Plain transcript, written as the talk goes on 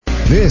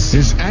This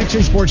is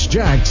Action Sports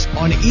Jags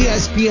on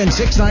ESPN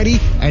 690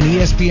 and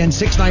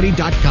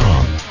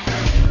ESPN690.com.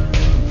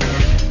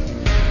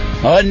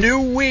 A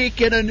new week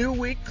and a new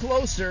week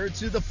closer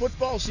to the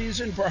football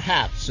season,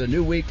 perhaps. A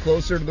new week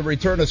closer to the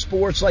return of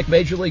sports like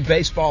Major League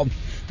Baseball,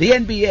 the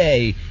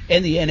NBA,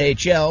 and the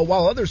NHL,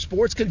 while other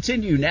sports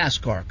continue.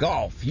 NASCAR,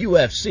 golf,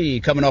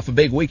 UFC, coming off a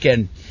big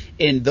weekend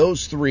in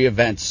those three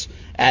events.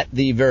 At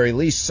the very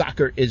least,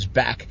 soccer is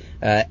back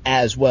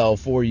as well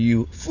for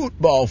you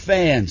football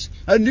fans.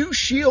 A new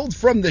shield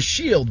from the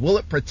shield. Will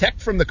it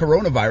protect from the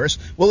coronavirus?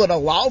 Will it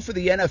allow for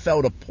the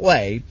NFL to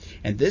play?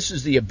 And this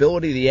is the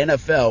ability of the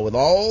NFL, with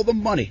all the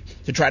money,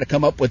 to try to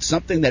come up with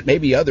something that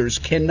maybe others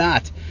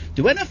cannot.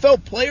 Do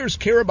NFL players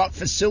care about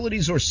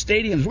facilities or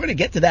stadiums? We're going to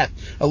get to that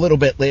a little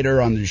bit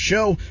later on the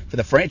show. For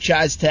the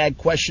franchise tag,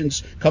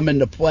 questions come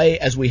into play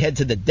as we head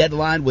to the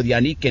deadline with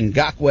Yannick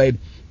Ngakoue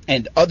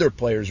and other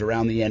players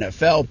around the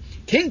NFL.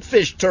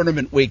 Kingfish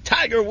Tournament Week.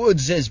 Tiger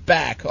Woods is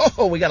back.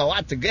 Oh, we got a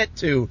lot to get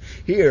to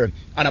here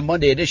on a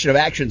Monday edition of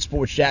Action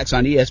Sports Jacks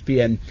on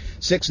ESPN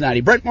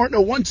 690. Brent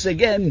Martineau once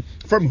again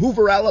from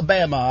Hoover,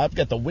 Alabama. I've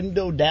got the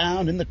window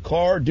down in the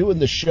car doing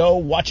the show,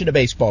 watching a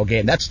baseball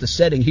game. That's the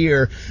setting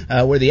here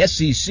where the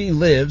SEC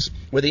lives,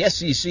 where the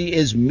SEC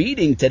is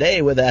meeting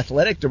today with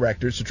athletic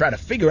directors to try to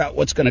figure out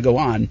what's going to go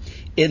on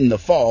in the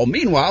fall.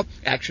 Meanwhile,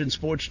 Action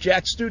Sports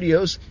Jacks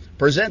Studios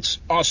presents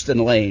Austin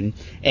Lane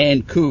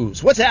and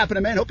Coos. What's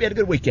happening, man? Hope you had a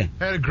good weekend.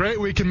 I had a great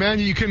weekend, man.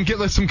 You couldn't get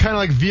some kind of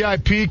like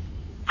VIP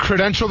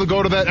credential to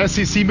go to that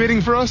SEC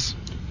meeting for us?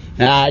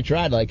 Nah, I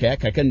tried like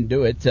heck. I couldn't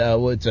do it.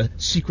 It's a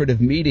secretive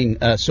meeting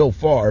so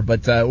far,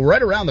 but we're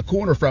right around the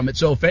corner from it.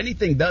 So if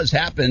anything does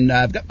happen,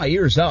 I've got my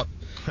ears up,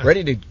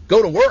 ready to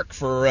go to work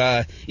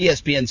for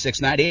ESPN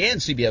 690 and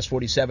CBS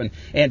 47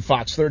 and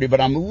Fox 30. But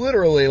I'm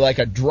literally like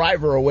a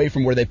driver away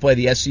from where they play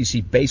the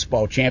SEC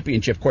Baseball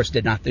Championship. Of course,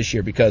 did not this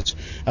year because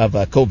of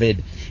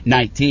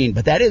COVID-19.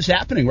 But that is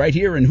happening right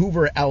here in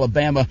Hoover,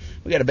 Alabama.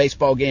 We got a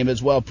baseball game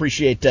as well.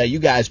 Appreciate you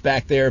guys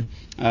back there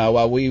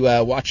while we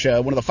watch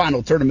one of the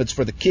final tournaments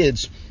for the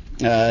kids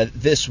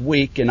this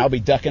week. And I'll be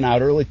ducking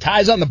out early.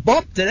 Ty's on the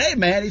bump today,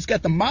 man. He's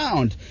got the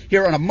mound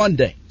here on a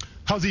Monday.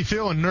 How's he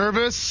feeling?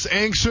 Nervous,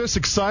 anxious,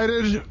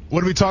 excited?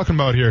 What are we talking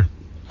about here?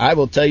 I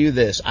will tell you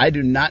this. I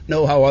do not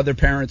know how other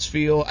parents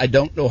feel. I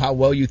don't know how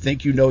well you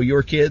think you know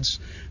your kids.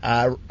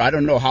 I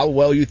don't know how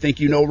well you think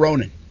you know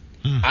Ronan.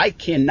 I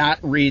cannot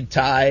read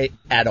Ty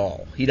at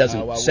all. He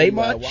doesn't say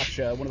much.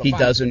 He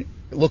doesn't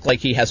look like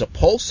he has a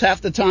pulse half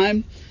the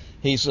time.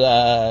 He's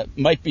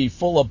might be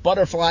full of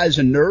butterflies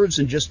and nerves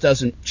and just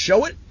doesn't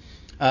show it.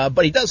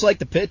 But he does like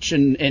to pitch,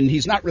 and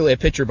he's not really a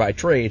pitcher by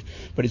trade,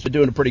 but he's been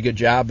doing a pretty good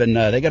job. And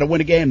they got to win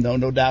a game, though.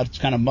 No doubt it's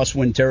kind of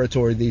must-win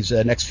territory these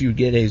next few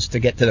days to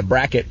get to the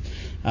bracket.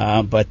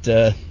 But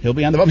he'll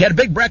be on the bump. He had a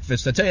big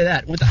breakfast, I'll tell you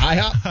that. Went to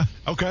IHOP.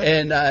 Okay.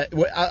 And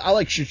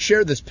I should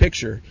share this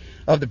picture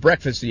of the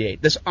breakfast he ate.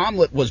 This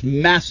omelet was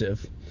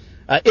massive.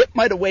 It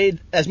might have weighed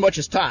as much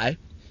as Ty,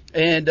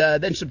 and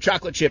then some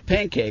chocolate chip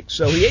pancakes.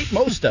 So he ate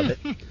most of it.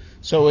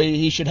 So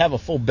he should have a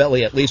full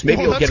belly at least.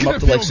 Maybe he'll get him up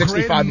to like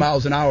 65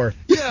 miles an hour.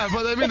 Yeah,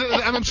 but I mean,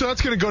 I'm sure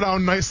that's going to go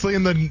down nicely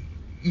in the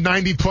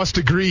 90-plus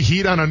degree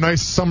heat on a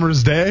nice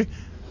summer's day.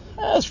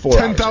 That's 4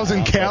 hours.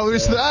 10,000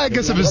 calories. I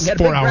guess if it's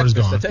 4 hours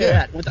gone. I'll tell you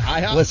that. Went to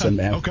IHOP. Listen,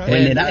 man. Okay.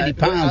 When you're 90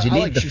 pounds, you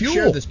need the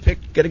fuel.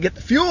 Got to get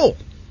the fuel.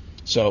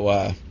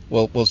 So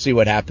we'll see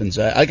what happens.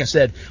 Like I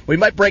said, we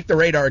might break the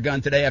radar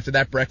gun today after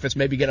that breakfast,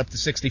 maybe get up to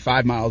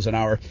 65 miles an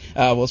hour.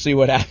 We'll see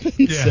what happens.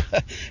 Yeah.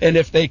 And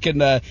if they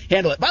can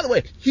handle it. By the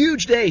way,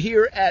 huge day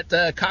here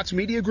at Cox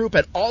Media Group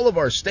at all of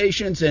our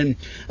stations. And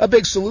a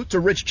big salute to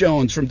Rich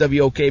Jones from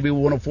WOKV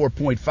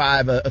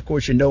 104.5. Of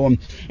course, you know him.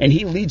 And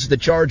he leads the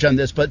charge on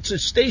this. But it's a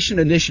station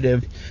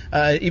initiative,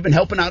 even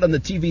helping out on the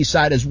TV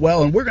side as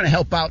well. And we're going to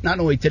help out not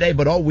only today,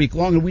 but all week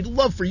long. And we'd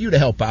love for you to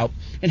help out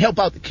and help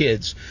out the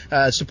kids,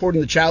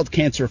 supporting the Child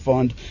Cancer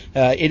Fund.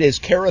 It is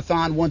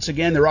Care-A-Thon once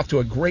again. They're off to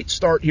a great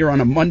start here on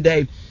a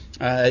Monday.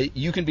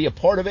 You can be a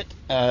part of it.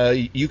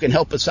 You can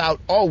help us out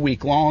all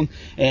week long.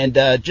 And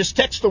just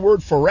text the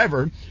word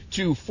forever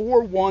to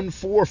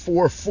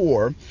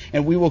 41444,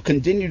 and we will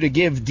continue to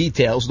give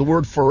details. The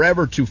word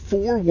forever to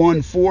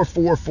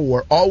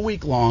 41444 all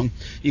week long.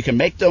 You can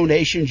make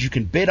donations. You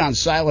can bid on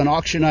silent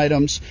auction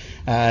items.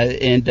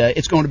 And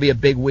it's going to be a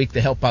big week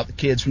to help out the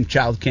kids from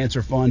Child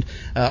Cancer Fund.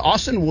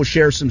 Austin will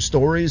share some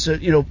stories.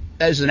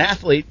 As an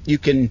athlete, you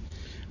can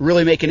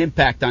really make an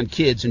impact on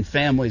kids and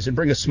families and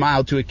bring a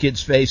smile to a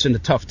kid's face in a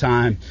tough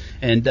time.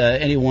 And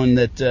anyone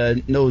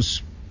that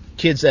knows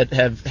kids that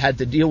have had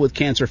to deal with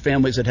cancer,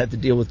 families that had to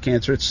deal with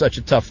cancer, it's such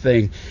a tough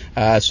thing.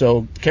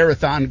 So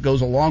Care-A-Thon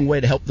goes a long way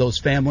to help those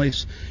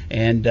families,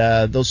 and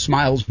those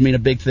smiles mean a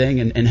big thing,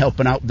 and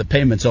helping out with the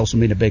payments also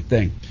mean a big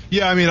thing.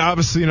 Yeah, I mean,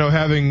 obviously,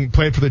 having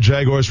played for the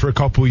Jaguars for a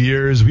couple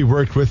years, we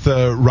worked with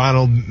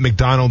Ronald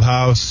McDonald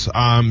House,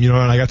 and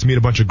I got to meet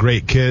a bunch of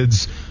great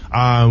kids.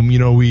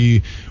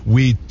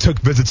 We took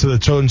visits to the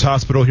Children's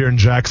Hospital here in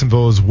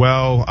Jacksonville as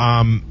well.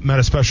 Met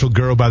a special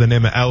girl by the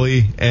name of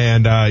Ellie,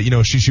 and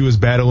she was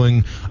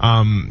battling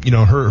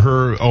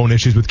her own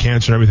issues with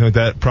cancer and everything like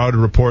that. Proud to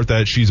report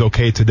that she's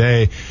okay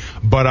today.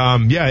 But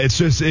it's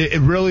just it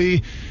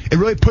really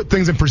put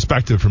things in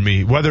perspective for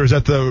me, whether it's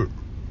at the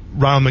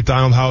Ronald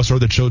McDonald House or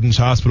the Children's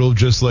Hospital.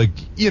 Just like,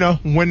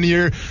 when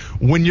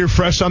you're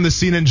fresh on the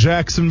scene in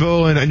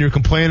Jacksonville and you're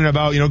complaining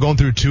about, going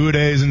through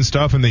two-a-days and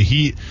stuff and the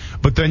heat,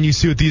 but then you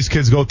see what these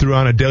kids go through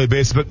on a daily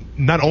basis, but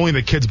not only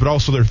the kids, but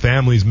also their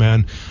families,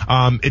 man.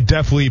 It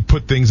definitely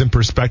put things in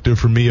perspective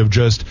for me of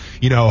just,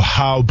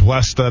 how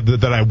blessed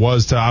that I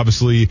was to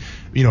obviously,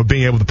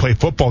 being able to play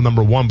football,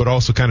 number one, but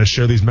also kind of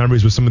share these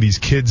memories with some of these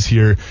kids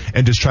here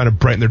and just try to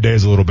brighten their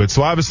days a little bit.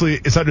 So obviously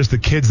it's not just the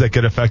kids that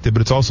get affected,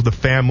 but it's also the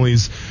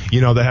families,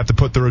 that have to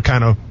put their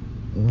kind of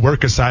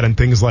work aside and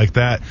things like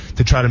that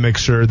to try to make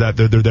sure that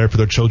they're there for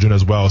their children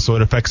as well. So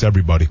it affects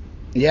everybody.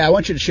 Yeah, I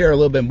want you to share a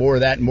little bit more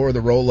of that and more of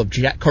the role of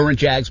current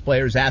JAGS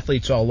players,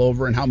 athletes all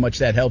over, and how much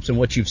that helps and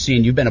what you've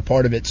seen. You've been a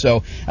part of it.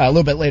 So a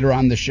little bit later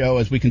on the show,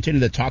 as we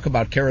continue to talk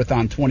about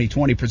Care-A-Thon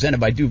 2020 presented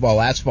by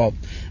Duval Asphalt,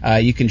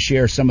 you can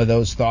share some of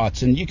those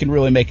thoughts, and you can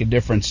really make a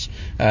difference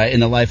in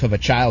the life of a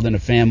child and a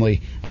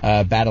family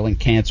battling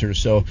cancer.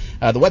 So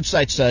the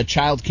website's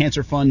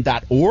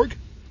childcancerfund.org.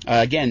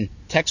 Again,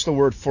 text the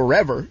word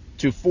forever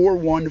to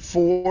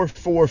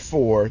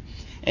 41444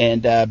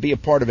 and be a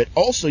part of it.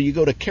 Also, you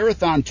go to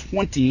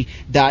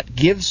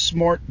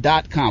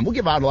Care-A-Thon20.givesmart.com. We'll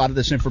give out a lot of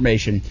this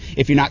information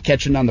if you're not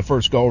catching it on the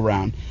first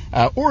go-around.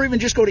 Or even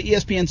just go to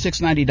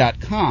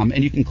ESPN690.com,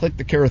 and you can click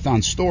the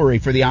Care-A-Thon story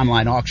for the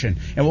online auction.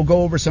 And we'll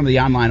go over some of the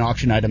online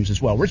auction items as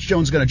well. Rich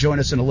Jones is going to join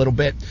us in a little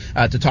bit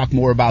to talk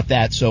more about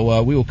that.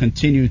 So we will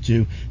continue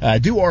to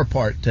do our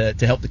part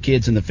to help the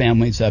kids and the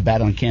families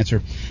battling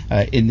cancer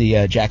in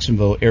the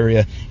Jacksonville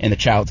area and the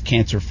Child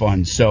Cancer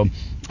Fund. So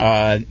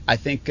I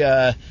think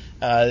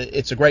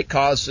it's a great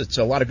cause. It's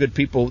a lot of good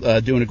people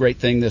doing a great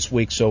thing this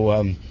week.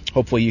 So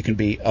hopefully you can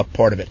be a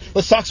part of it.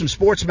 Let's talk some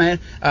sports, man.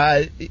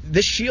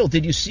 This Shield,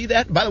 did you see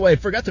that? By the way, I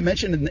forgot to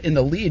mention in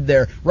the lead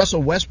there,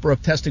 Russell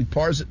Westbrook testing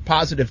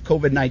positive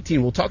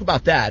COVID-19. We'll talk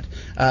about that.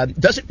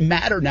 Does it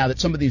matter now that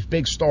some of these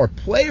big star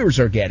players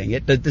are getting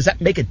it? Does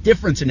that make a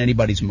difference in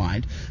anybody's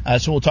mind?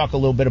 So we'll talk a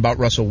little bit about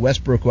Russell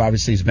Westbrook, who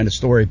obviously has been a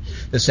story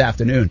this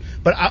afternoon.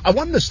 But I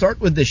wanted to start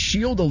with the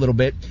Shield a little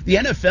bit. The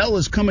NFL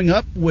is coming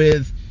up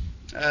with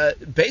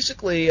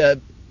basically, the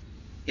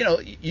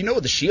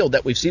shield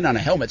that we've seen on a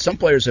helmet. Some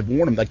players have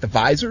worn them, like the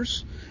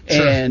visors.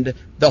 Sure. And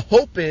the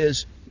hope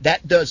is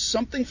that does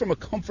something from a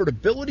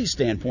comfortability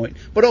standpoint,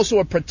 but also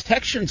a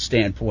protection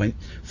standpoint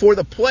for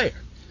the player.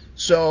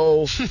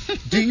 So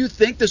do you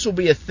think this will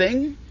be a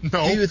thing?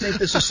 No. Do you think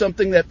this is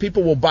something that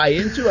people will buy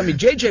into? I mean,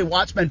 J.J.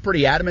 Watt's been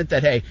pretty adamant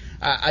that, hey,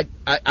 I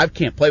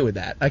can't play with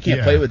that. I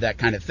can't play with that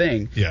kind of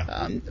thing.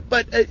 Yeah.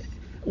 But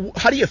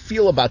how do you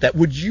feel about that?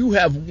 Would you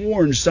have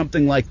worn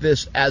something like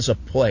this as a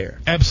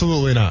player?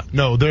 Absolutely not.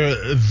 No,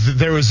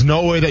 there is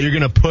no way that you're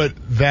going to put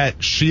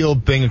that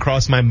shield thing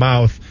across my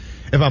mouth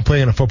if I'm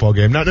playing a football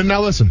game.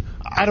 Now listen,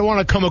 I don't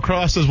want to come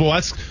across as, well,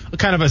 that's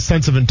kind of a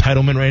sense of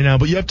entitlement right now,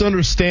 but you have to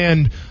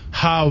understand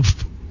how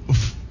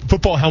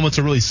football helmets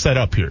are really set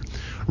up here,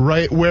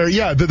 right? Where,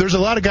 there's a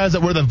lot of guys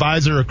that wear the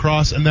visor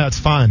across, and that's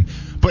fine.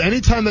 But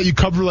anytime that you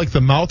cover, like,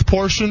 the mouth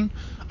portion,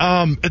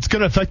 it's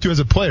going to affect you as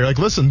a player. Like,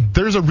 listen,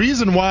 there's a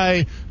reason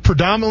why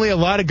predominantly a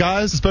lot of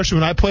guys, especially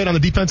when I played on the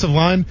defensive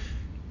line,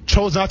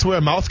 chose not to wear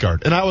a mouth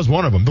guard, and I was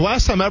one of them. The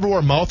last time I ever wore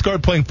a mouth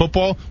guard playing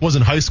football was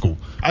in high school.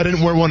 I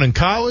didn't wear one in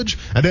college.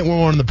 I didn't wear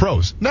one in the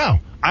pros.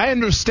 Now, I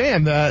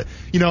understand that,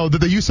 that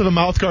the use of a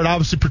mouth guard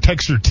obviously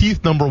protects your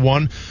teeth, number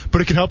one,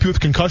 but it can help you with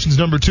concussions,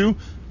 number two.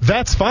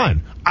 That's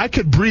fine. I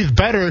could breathe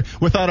better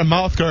without a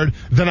mouth guard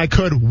than I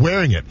could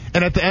wearing it.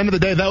 And at the end of the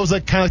day, that was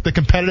kind of like the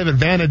competitive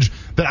advantage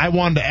that I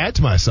wanted to add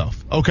to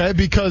myself, okay?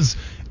 Because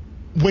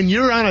when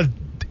you're on a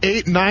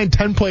 8, 9,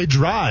 10-play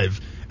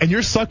drive and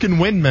you're sucking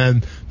wind,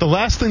 man, the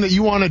last thing that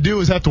you want to do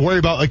is have to worry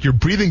about, like, your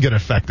breathing get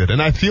affected. And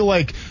I feel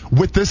like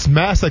with this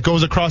mask that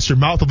goes across your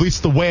mouth, at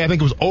least the way I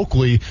think it was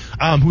Oakley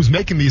who's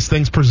making these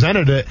things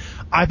presented it,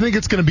 I think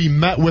it's going to be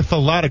met with a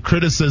lot of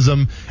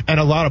criticism and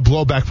a lot of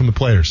blowback from the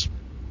players.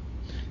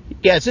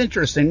 Yeah, it's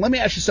interesting. Let me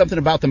ask you something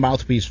about the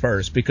mouthpiece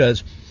first,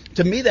 because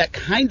to me that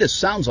kind of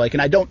sounds like,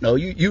 and I don't know,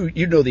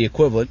 you know the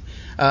equivalent,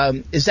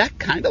 is that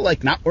kind of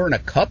like not wearing a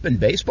cup in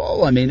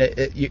baseball? I mean,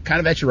 you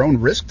kind of at your own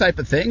risk type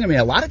of thing. I mean,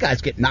 a lot of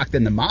guys get knocked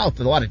in the mouth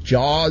with a lot of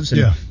jaws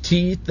and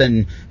teeth,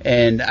 and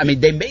I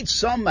mean, they made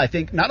some, I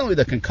think, not only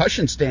the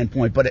concussion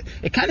standpoint, but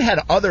it kind of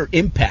had other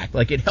impact.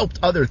 Like, it helped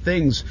other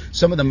things,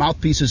 some of the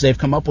mouthpieces they've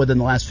come up with in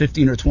the last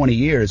 15 or 20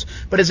 years.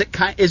 But is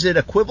it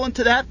equivalent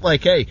to that?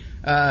 Like, hey,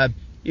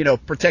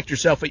 protect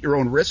yourself at your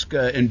own risk.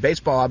 In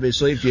baseball,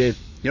 obviously, if you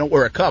don't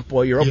wear a cup,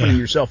 well, you're opening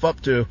yourself up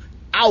to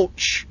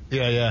ouch.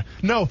 Yeah.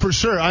 No, for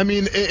sure. I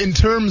mean, in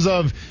terms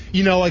of,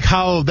 like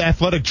how the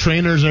athletic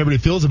trainers and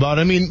everybody feels about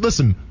it, I mean,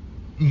 listen,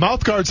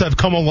 mouth guards have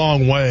come a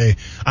long way,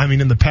 I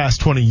mean, in the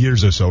past 20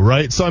 years or so,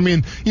 right? So, I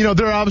mean,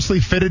 they're obviously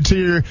fitted to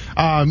your,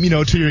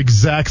 to your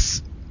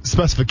exact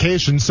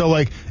specifications. So,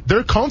 like,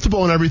 they're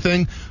comfortable and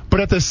everything, but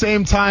at the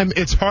same time,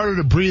 it's harder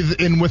to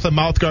breathe in with a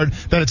mouth guard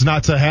than it's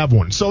not to have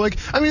one. So, like,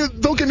 I mean,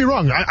 don't get me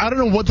wrong. I don't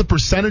know what the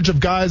percentage of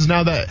guys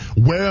now that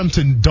wear them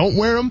to don't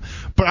wear them,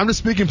 but I'm just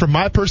speaking from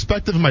my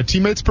perspective and my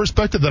teammates'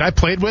 perspective that I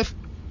played with.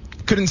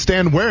 Couldn't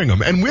stand wearing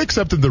them, and we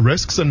accepted the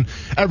risks, and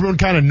everyone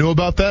kind of knew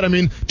about that. I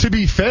mean, to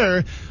be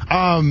fair,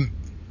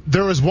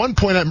 there was one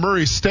point at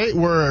Murray State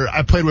where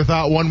I played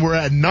without one, where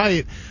at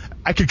night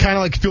I could kind of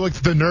like feel like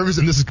the nerves,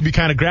 and this is going to be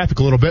kind of graphic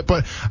a little bit,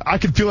 but I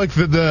could feel like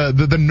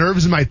the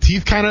nerves in my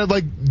teeth kind of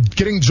like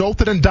getting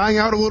jolted and dying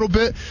out a little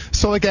bit.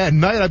 So like at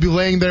night I'd be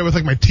laying there with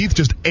like my teeth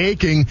just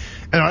aching,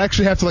 and I'd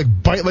actually have to like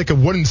bite like a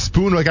wooden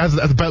spoon, like I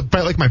have to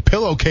bite like my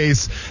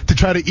pillowcase to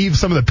try to ease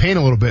some of the pain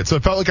a little bit. So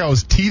it felt like I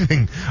was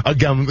teething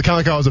again, kind of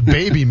like I was a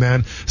baby,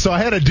 man. So I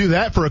had to do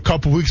that for a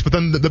couple weeks, but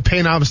then the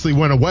pain obviously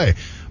went away.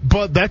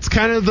 But that's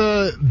kind of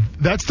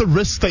that's the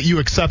risk that you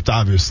accept,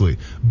 obviously.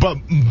 But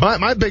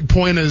my big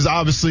point is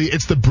obviously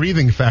it's the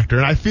breathing factor.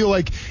 And I feel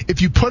like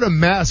if you put a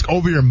mask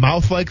over your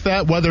mouth like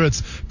that, whether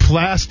it's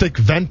plastic,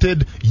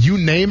 vented, you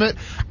name it,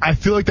 I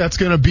feel like that's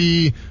going to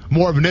be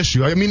more of an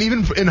issue. I mean,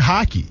 even in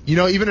hockey,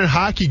 even in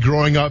hockey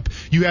growing up,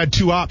 you had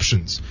two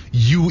options.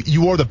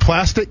 You wore the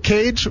plastic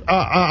cage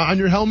on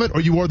your helmet,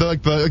 or you wore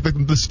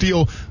the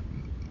steel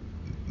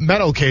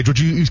metal cage,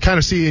 which you kind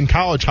of see in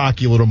college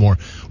hockey a little more.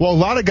 Well, a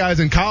lot of guys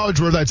in college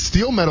wear that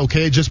steel metal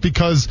cage just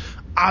because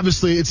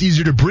obviously it's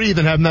easier to breathe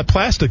than having that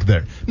plastic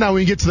there. Now,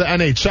 when you get to the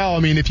NHL, I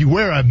mean, if you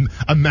wear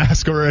a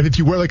mask or if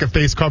you wear like a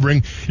face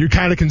covering, you're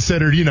kind of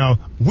considered,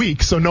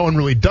 weak, so no one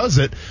really does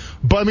it.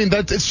 But I mean,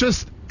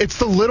 it's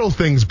the little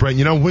things, Brent.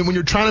 When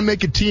you're trying to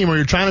make a team, or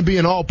you're trying to be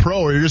an all-pro,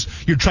 or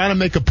you're trying to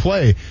make a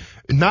play,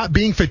 not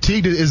being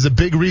fatigued is a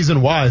big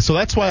reason why. So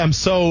that's why I'm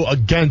so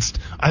against,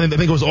 I think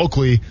it was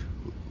Oakley,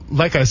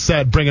 like I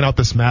said, bringing out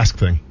this mask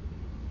thing.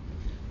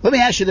 Let me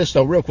ask you this,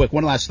 though, real quick.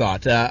 One last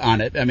thought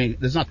on it. I mean,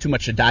 there's not too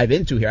much to dive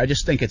into here. I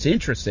just think it's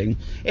interesting.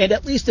 And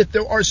at least if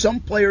there are some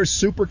players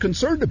super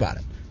concerned about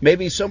it,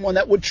 maybe someone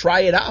that would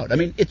try it out. I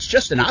mean, it's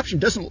just an option.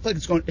 It doesn't look like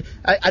it's going to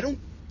 – I don't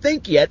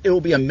think yet it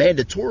will be a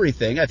mandatory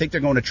thing. I think they're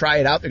going to try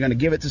it out. They're going to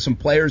give it to some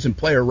players and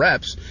player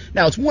reps.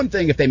 Now, it's one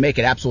thing if they make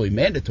it absolutely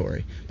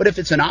mandatory. But if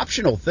it's an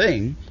optional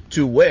thing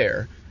to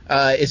wear,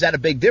 is that a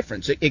big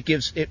difference?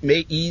 It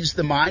may ease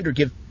the mind or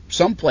give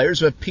some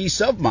players have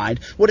peace of mind.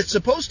 What it's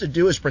supposed to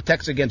do is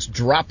protects against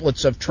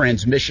droplets of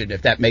transmission,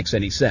 if that makes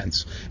any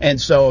sense. And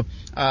so,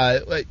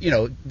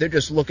 they're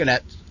just looking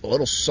at a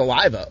little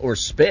saliva or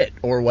spit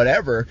or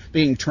whatever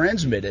being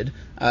transmitted,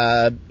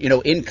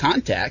 in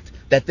contact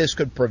that this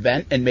could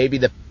prevent, and maybe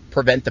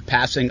prevent the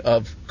passing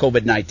of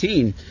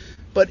COVID-19.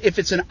 But if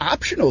it's an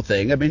optional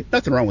thing, I mean,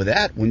 nothing wrong with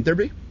that, wouldn't there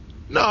be?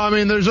 No, I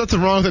mean, there's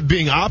nothing wrong with it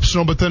being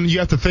optional, but then you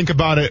have to think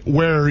about it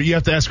where you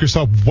have to ask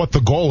yourself what the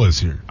goal is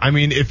here. I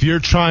mean, if you're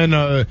trying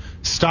to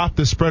stop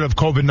the spread of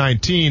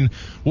COVID-19,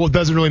 well, it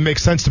doesn't really make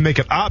sense to make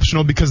it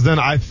optional, because then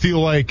I feel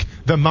like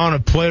the amount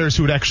of players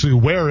who would actually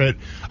wear it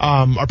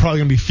are probably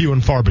going to be few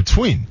and far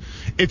between.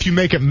 If you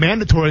make it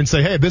mandatory and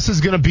say, hey, this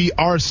is going to be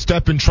our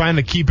step in trying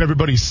to keep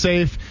everybody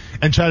safe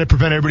and try to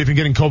prevent everybody from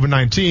getting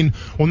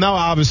COVID-19, well, now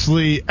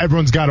obviously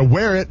everyone's got to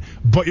wear it,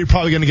 but you're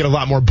probably going to get a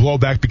lot more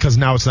blowback because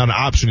now it's not an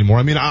option anymore.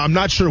 I mean, I'm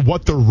not sure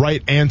what the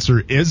right answer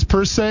is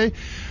per se.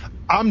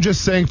 I'm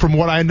just saying from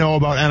what I know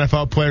about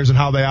NFL players and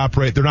how they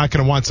operate, they're not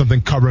going to want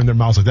something covering their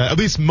mouths like that, at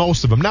least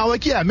most of them. Now,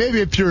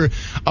 maybe if you're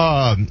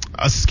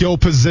a skill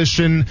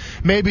position,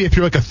 maybe if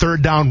you're like a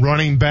third down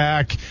running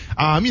back,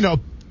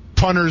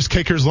 punters,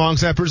 kickers, long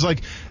snappers,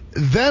 like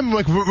them,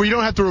 like where you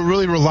don't have to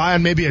really rely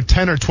on maybe a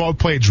 10 or 12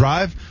 play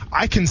drive,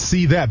 I can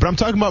see that. But I'm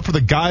talking about for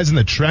the guys in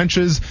the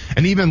trenches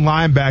and even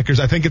linebackers,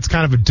 I think it's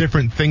kind of a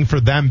different thing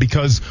for them,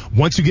 because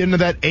once you get into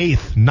that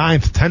 8th,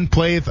 9th, 10th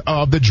play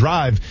of the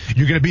drive,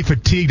 you're going to be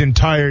fatigued and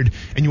tired,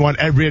 and you want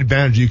every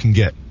advantage you can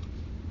get.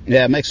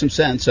 Yeah, it makes some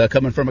sense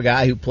coming from a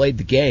guy who played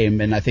the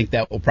game, and I think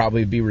that will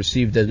probably be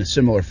received in a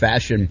similar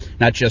fashion,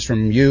 not just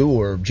from you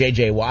or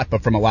J.J. Watt,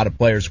 but from a lot of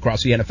players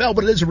across the NFL.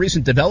 But it is a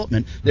recent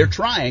development. They're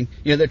trying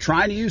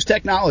to use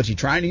technology,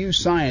 trying to use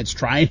science,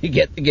 trying to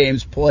get the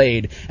games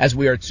played as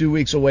we are 2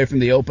 weeks away from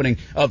the opening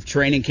of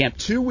training camp,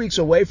 2 weeks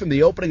away from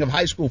the opening of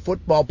high school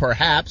football,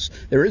 perhaps.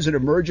 There is an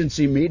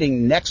emergency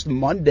meeting next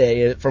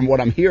Monday, from what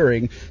I'm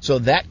hearing, so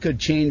that could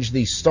change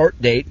the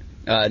start date.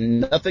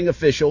 Nothing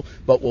official,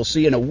 but we'll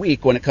see in a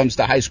week when it comes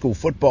to high school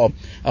football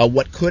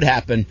what could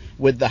happen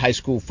with the high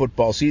school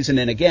football season.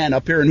 And again,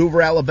 up here in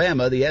Hoover,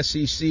 Alabama, the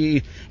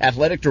SEC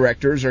athletic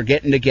directors are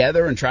getting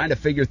together and trying to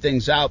figure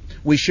things out.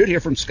 We should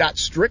hear from Scott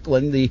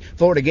Strickland, the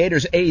Florida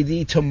Gators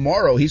AD,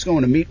 tomorrow. He's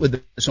going to meet with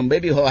them, so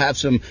maybe he'll have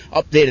some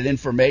updated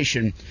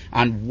information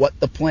on what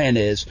the plan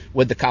is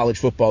with the college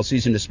football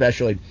season,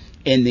 especially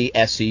in the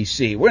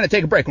SEC. We're going to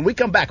take a break. When we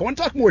come back, I want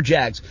to talk more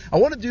Jags. I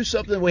want to do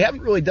something we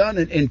haven't really done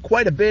in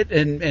quite a bit,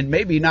 and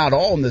maybe not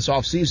all in this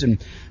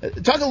offseason.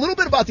 Talk a little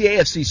bit about the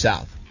AFC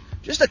South.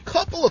 Just a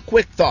couple of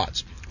quick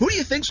thoughts. Who do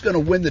you think is going to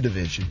win the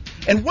division?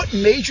 And what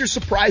major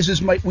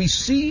surprises might we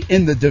see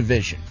in the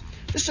division?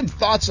 Just some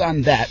thoughts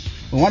on that.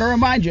 I want to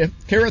remind you,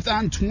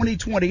 Care-A-Thon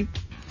 2020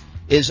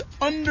 is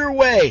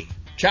underway.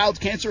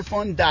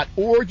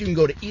 ChildCancerFund.org. You can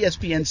go to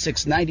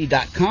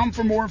ESPN690.com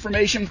for more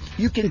information.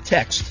 You can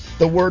text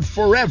the word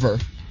forever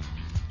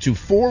to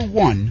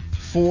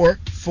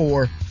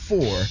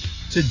 41444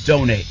 to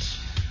donate.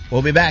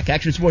 We'll be back.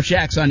 Action Sports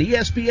Jax on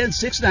ESPN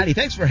 690.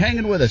 Thanks for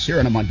hanging with us here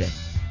on a Monday.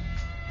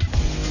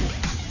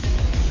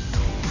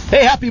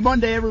 Hey, happy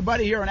Monday,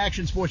 everybody, here on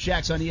Action Sports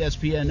Jax on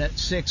ESPN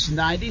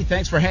 690.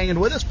 Thanks for hanging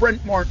with us.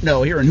 Brent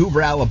Martineau here in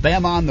Hoover,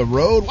 Alabama, on the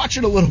road,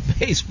 watching a little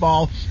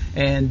baseball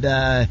and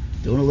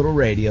doing a little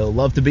radio.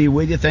 Love to be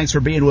with you. Thanks for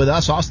being with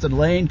us. Austin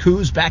Lane,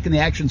 Coos, back in the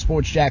Action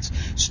Sports Jax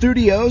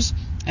studios.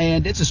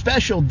 And it's a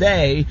special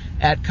day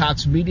at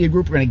Cox Media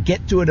Group. We're going to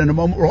get to it in a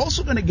moment. We're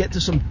also going to get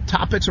to some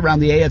topics around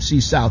the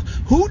AFC South.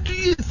 Who do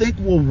you think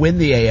will win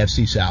the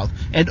AFC South?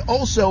 And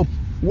also,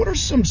 what are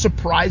some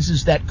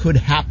surprises that could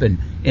happen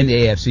in the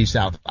AFC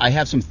South? I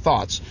have some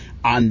thoughts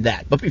on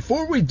that. But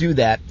before we do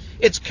that,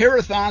 it's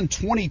Care-A-Thon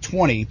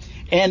 2020,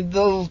 and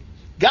the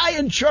guy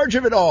in charge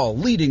of it all,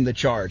 leading the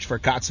charge for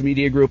Cox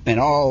Media Group and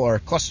all our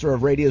cluster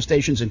of radio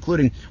stations,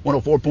 including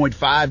 104.5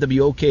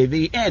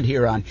 WOKV and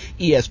here on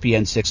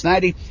ESPN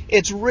 690.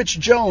 It's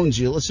Rich Jones.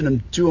 You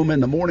listen to him in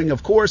the morning,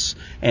 of course,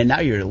 and now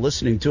you're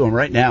listening to him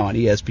right now on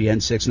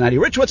ESPN 690.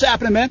 Rich, what's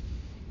happening, man?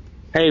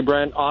 Hey,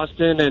 Brent,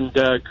 Austin, and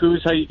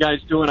Coos, how you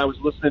guys doing? I was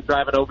listening,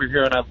 driving over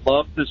here, and I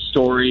love the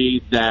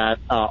story that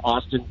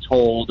Austin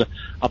told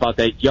about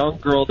that young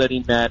girl that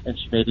he met, and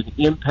she made an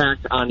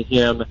impact on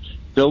him.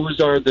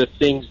 Those are the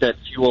things that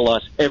fuel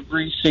us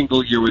every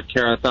single year with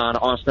Care-A-Thon.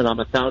 Austin, I'm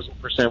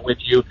 1,000% with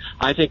you.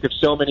 I think of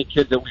so many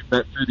kids that we've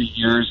met through the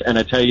years, and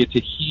I tell you, to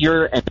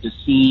hear and to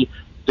see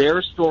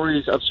their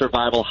stories of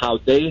survival, how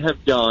they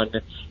have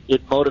done,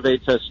 it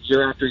motivates us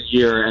year after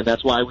year, and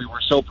that's why we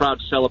were so proud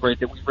to celebrate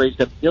that we've raised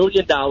 $1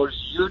 million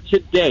year to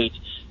date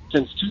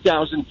since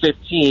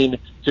 2015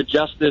 to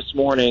just this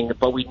morning,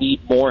 but we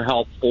need more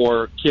help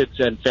for kids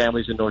and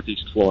families in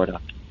Northeast Florida.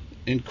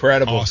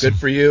 Incredible. Awesome. Good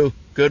for you.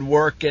 Good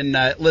work. And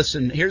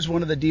listen, here's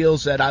one of the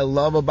deals that I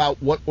love about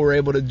what we're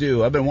able to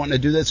do. I've been wanting to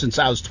do this since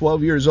I was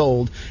 12 years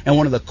old, and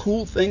one of the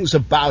cool things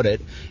about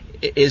it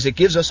is it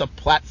gives us a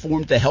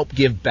platform to help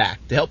give back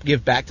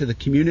to the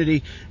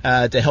community,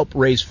 to help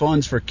raise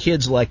funds for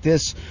kids like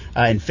this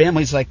and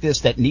families like this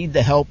that need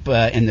the help,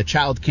 and the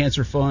Child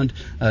Cancer Fund,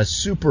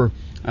 super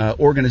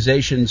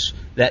organizations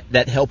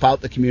that help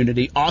out the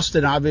community.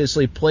 Austin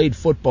obviously played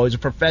football. He's a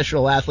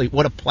professional athlete.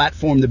 What a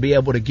platform to be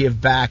able to give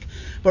back.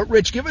 But,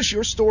 Rich, give us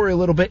your story a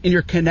little bit and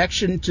your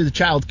connection to the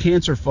Child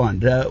Cancer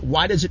Fund.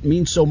 Why does it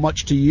mean so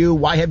much to you?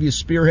 Why have you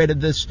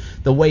spearheaded this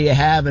the way you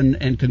have?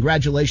 And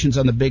congratulations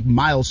on the big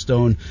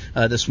milestone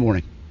this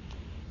morning.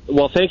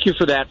 Well, thank you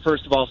for that,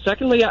 first of all.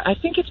 Secondly, I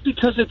think it's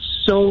because it's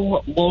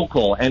so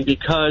local and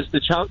because the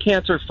Child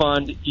Cancer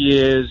Fund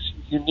is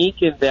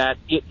unique in that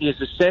it is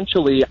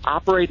essentially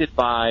operated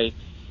by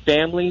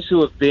families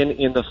who have been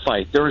in the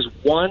fight. There is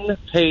one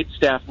paid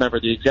staff member,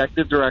 the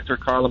executive director,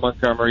 Carla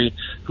Montgomery,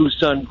 whose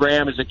son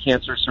Graham is a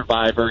cancer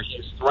survivor.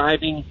 He's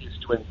thriving, he's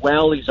doing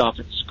well, he's off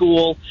at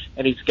school,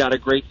 and he's got a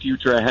great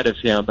future ahead of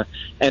him.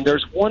 And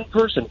there's one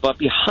person, but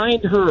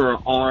behind her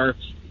are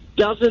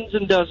dozens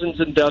and dozens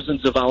and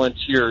dozens of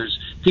volunteers,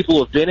 people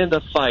who have been in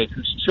the fight,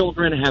 whose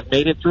children have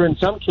made it through, in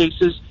some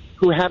cases,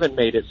 who haven't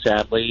made it,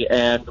 sadly.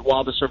 And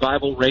while the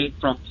survival rate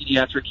from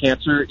pediatric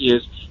cancer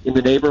is in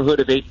the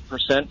neighborhood of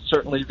 80%,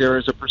 certainly there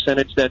is a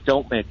percentage that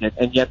don't make it.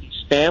 And yet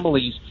these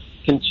families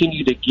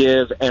continue to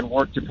give and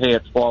work to pay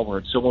it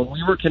forward. So when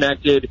we were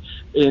connected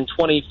in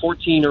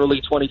 2014,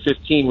 early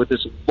 2015 with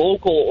this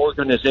local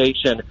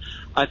organization,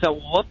 I thought,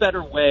 well, what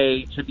better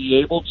way to be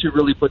able to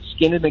really put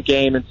skin in the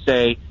game and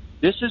say,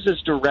 this is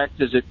as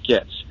direct as it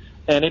gets.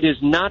 And it is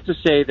not to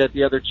say that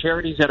the other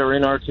charities that are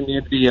in our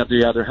community, of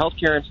the other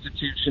healthcare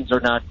institutions, are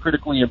not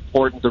critically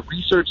important. The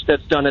research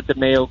that's done at the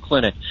Mayo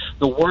Clinic,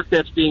 the work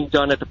that's being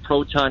done at the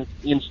Proton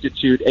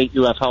Institute at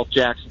UF Health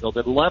Jacksonville,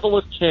 the level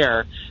of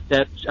care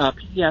that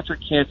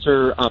pediatric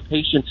cancer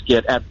patients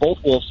get at both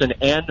Wolfson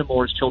and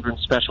Nemours Children's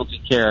Specialty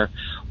Care,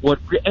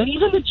 and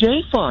even the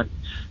J Fund,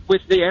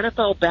 with the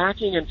NFL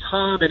backing and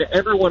Tom and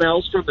everyone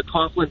else from the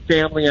Coughlin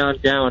family on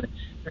down.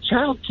 The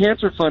Child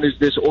Cancer Fund is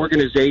this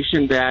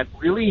organization that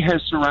really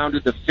has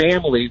surrounded the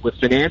family with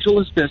financial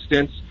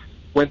assistance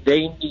when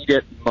they need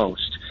it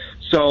most.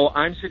 So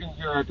I'm sitting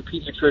here at the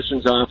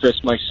pediatrician's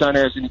office. My son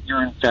has an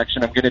ear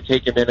infection. I'm going to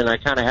take him in, and I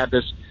kind of have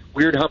this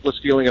weird, helpless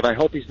feeling of I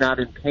hope he's not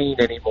in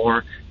pain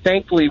anymore.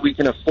 Thankfully, we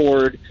can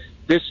afford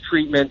this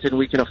treatment and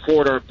we can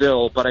afford our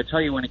bill. But I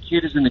tell you, when a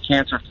kid is in the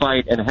cancer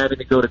fight and having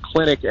to go to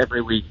clinic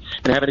every week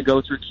and having to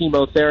go through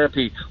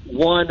chemotherapy,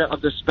 one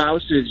of the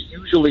spouses,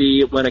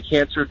 usually when a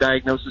cancer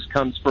diagnosis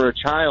comes for a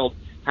child,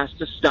 has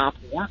to stop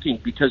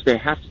working because they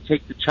have to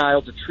take the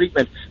child to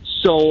treatment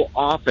so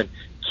often.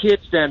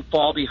 Kids then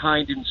fall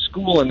behind in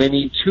school and they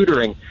need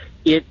tutoring.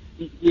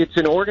 It's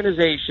an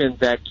organization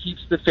that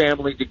keeps the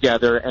family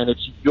together, and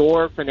it's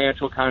your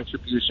financial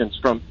contributions,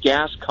 from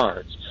gas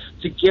cards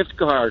to gift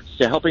cards,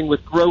 to helping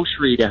with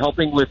grocery, to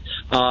helping with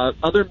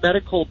other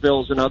medical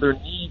bills and other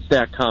needs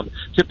that come,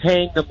 to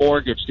paying the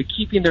mortgage, to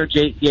keeping their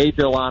JEA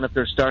bill on if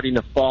they're starting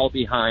to fall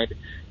behind.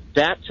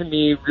 That, to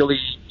me, really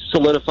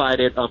solidified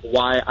it of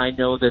why I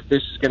know that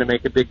this is going to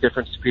make a big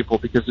difference to people,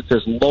 because it's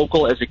as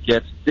local as it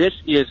gets. This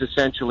is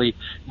essentially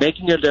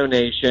making a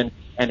donation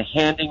and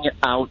handing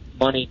out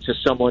money to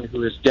someone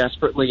who is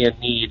desperately in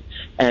need.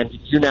 And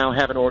you now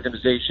have an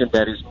organization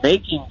that is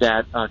making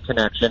that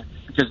connection,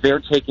 because they're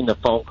taking the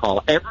phone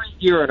call. Every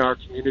year in our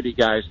community,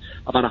 guys,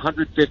 about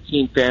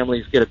 115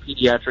 families get a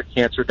pediatric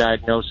cancer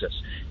diagnosis.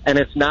 And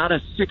it's not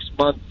a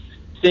 6-month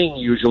thing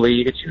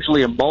usually. It's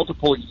usually a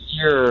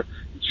multiple-year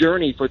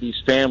journey for these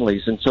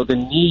families. And so the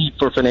need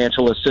for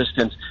financial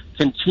assistance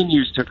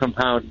continues to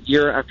compound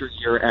year after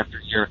year after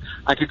year.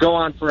 I could go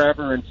on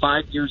forever. In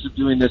 5 years of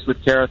doing this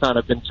with Care-A-Thon,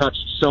 I've been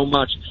touched so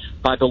much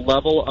by the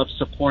level of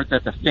support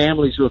that the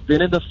families who have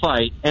been in the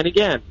fight, and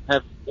again,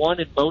 have won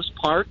in most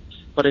part,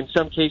 but in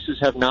some cases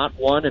have not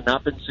won and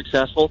not been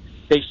successful,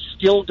 they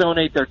still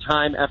donate their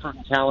time, effort,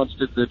 and talents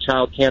to the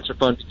Child Cancer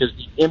Fund, because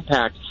the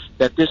impact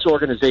that this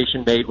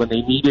organization made when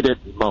they needed it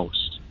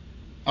most.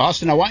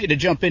 Austin, I want you to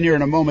jump in here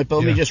in a moment, but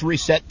let me just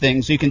reset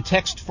things. You can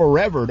text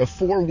FOREVER to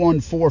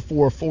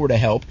 41444 to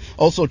help.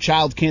 Also,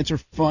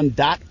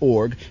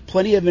 childcancerfund.org.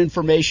 Plenty of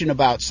information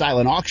about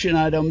silent auction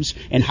items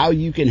and how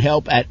you can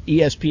help at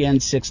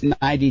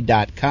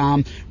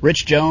ESPN690.com.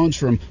 Rich Jones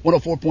from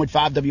 104.5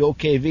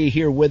 WOKV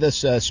here with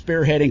us,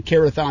 spearheading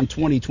Care-A-Thon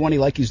 2020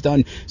 like he's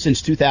done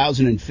since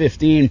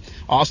 2015.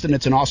 Austin,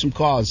 it's an awesome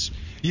cause.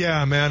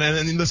 Yeah, man.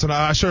 And listen,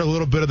 I share a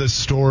little bit of this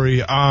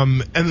story.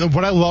 And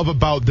what I love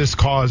about this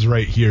cause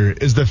right here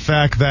is the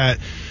fact that,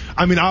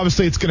 I mean,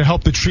 obviously it's going to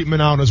help the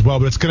treatment out as well,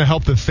 but it's going to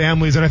help the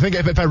families. And I think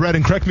if I read,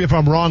 and correct me if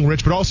I'm wrong,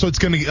 Rich, but also it's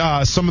going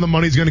to, some of the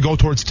money is going to go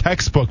towards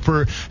textbook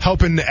for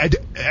helping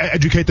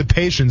educate the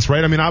patients,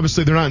 right? I mean,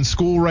 obviously they're not in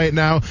school right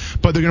now,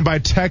 but they're going to buy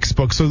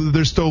textbooks, so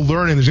they're still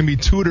learning. There's going to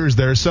be tutors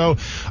there. So,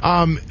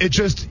 it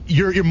just,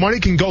 your money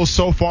can go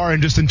so far,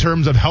 and just in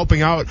terms of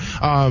helping out,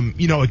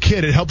 a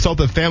kid, it helps out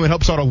the family, it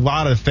helps out a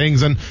lot of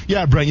things. And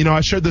yeah, Brent,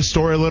 I shared this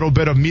story a little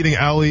bit of meeting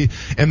Ellie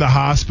in the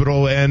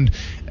hospital, and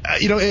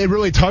it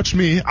really touched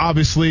me,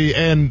 obviously,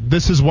 and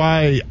this is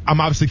why I'm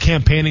obviously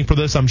campaigning for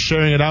this. I'm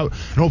sharing it out,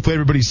 and hopefully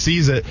everybody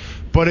sees it.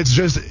 But it's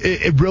just,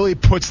 it really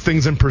puts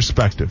things in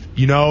perspective,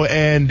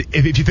 and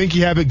if you think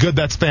you have it good,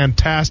 that's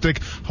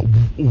fantastic.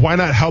 Why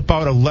not help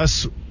out a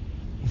less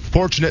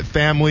fortunate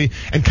family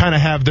and kind of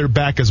have their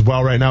back as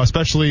well right now,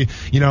 especially,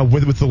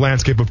 with the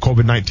landscape of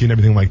COVID-19 and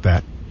everything like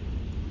that.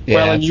 Yeah,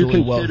 well, and you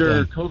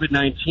consider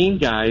COVID-19,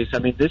 guys. I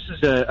mean, this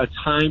is a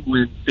time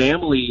when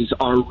families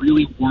are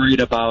really worried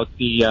about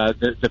the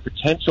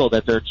potential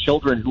that their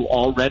children, who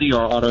already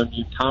are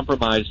autoimmune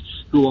compromised,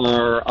 who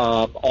are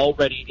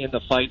already in the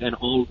fight and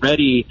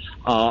already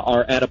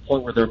are at a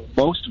point where they're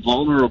most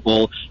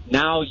vulnerable.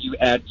 Now you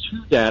add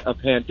to that a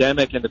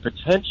pandemic and the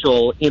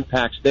potential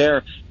impacts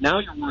there. Now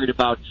you're worried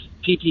about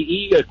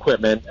PPE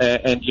equipment,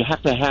 and you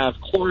have to have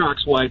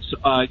Clorox wipes,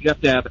 you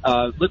have to have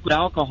liquid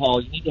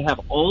alcohol, you need to have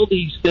all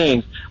these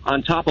things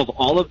on top of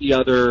all of the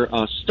other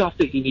stuff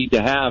that you need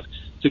to have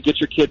to get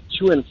your kid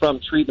to and from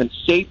treatment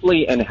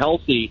safely and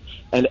healthy.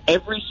 And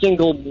every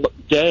single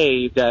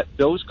day that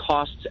those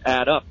costs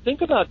add up,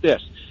 think about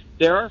this.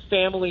 There are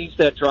families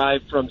that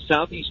drive from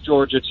Southeast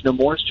Georgia to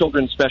Nemours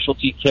Children's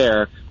Specialty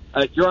Care.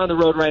 You're on the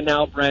road right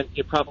now, Brent.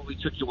 It probably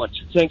took you, 2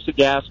 tanks of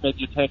gas,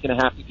 maybe a tank and a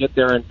half to get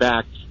there and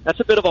back. That's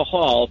a bit of a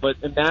haul, but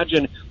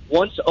imagine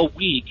once a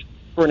week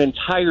for an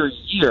entire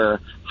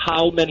year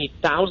how many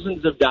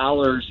thousands of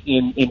dollars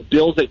in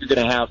bills that you're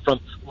going to have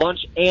from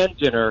lunch and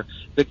dinner,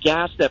 the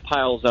gas that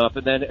piles up,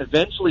 and then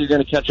eventually you're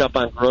going to catch up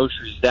on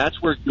groceries. That's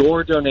where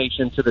your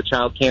donation to the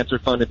Child Cancer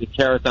Fund and the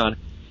Care-A-Thon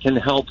can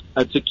help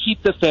to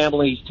keep the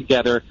families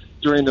together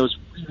during those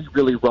really,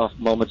 really rough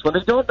moments when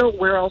they don't know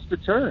where else to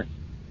turn.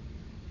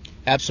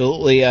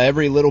 Absolutely.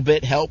 Every little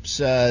bit helps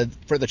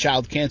for the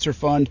Child Cancer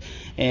Fund,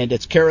 and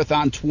it's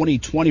Care-A-Thon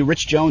 2020.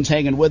 Rich Jones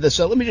hanging with us.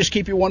 So let me just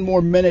keep you one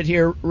more minute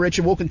here, Rich,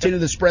 and we'll continue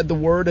to spread the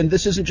word. And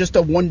this isn't just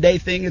a one-day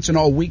thing. It's an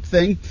all-week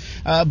thing.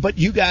 But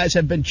you guys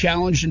have been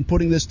challenged in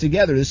putting this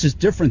together. This is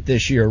different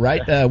this year,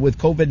 right, with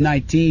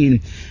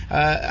COVID-19.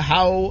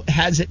 How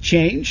has it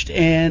changed,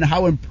 and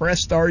how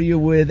impressed are you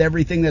with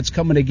everything that's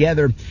coming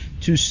together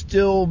to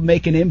still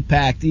make an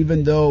impact,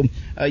 even though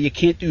you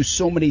can't do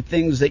so many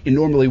things that you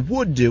normally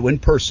would do in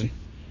person?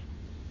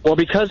 Well,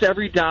 because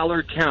every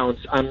dollar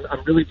counts,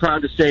 I'm really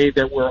proud to say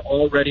that we're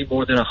already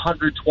more than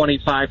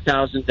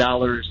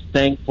 $125,000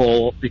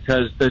 thankful,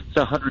 because that's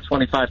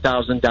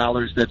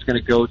 $125,000 that's going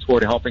to go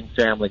toward helping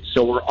families.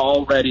 So we're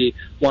already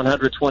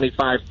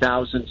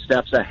 125,000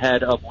 steps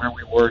ahead of where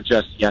we were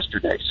just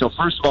yesterday. So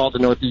first of all, to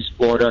Northeast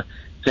Florida,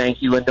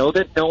 thank you, and know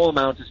that no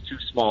amount is too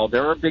small.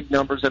 There are big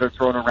numbers that are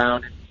thrown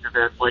around in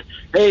events like,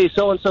 hey,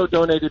 so-and-so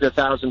donated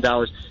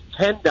 $1,000.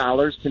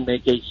 $10 can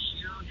make a huge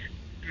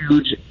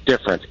huge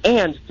difference.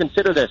 And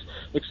consider this.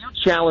 If you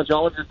challenge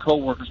all of your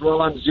coworkers, we're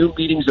all on Zoom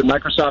meetings and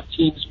Microsoft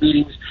Teams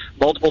meetings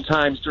multiple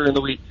times during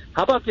the week.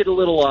 How about get a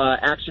little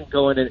action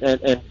going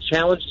and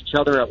challenge each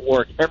other at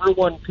work?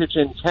 Everyone pitch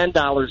in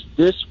 $10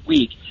 this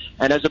week.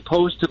 And as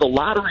opposed to the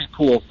lottery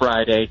pool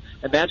Friday,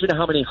 imagine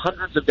how many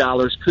hundreds of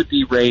dollars could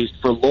be raised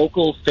for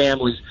local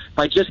families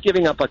by just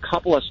giving up a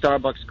couple of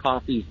Starbucks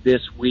coffees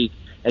this week,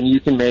 and you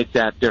can make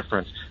that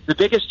difference. The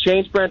biggest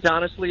change, Brent,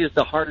 honestly, is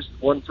the hardest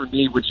one for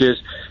me, which is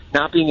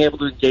not being able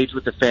to engage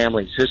with the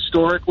families.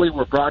 Historically,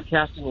 we're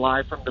broadcasting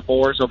live from the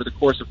Moors over the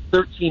course of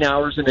 13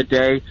 hours in a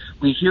day.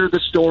 We hear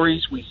the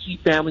stories. We see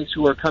families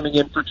who are coming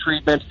in for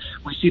treatment.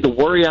 We see the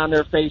worry on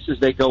their face as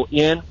they go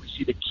in. We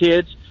see the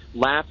kids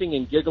laughing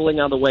and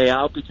giggling on the way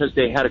out because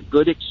they had a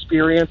good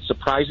experience.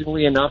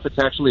 Surprisingly enough, it's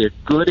actually a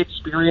good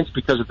experience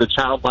because of the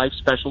child life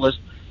specialist,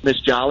 Miss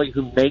Jolly,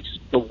 who makes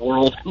the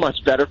world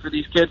much better for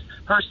these kids.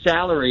 Her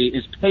salary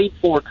is paid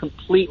for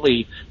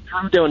completely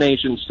through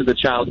donations to the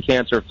Child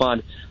Cancer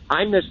Fund.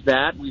 I miss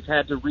that. We've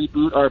had to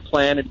reboot our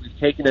plan, and we've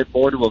taken it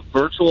more to a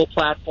virtual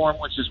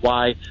platform, which is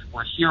why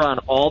we're here on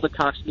all the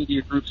Cox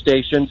Media Group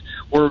stations.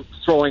 We're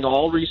throwing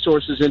all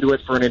resources into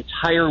it for an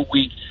entire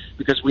week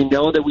because we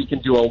know that we can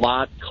do a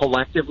lot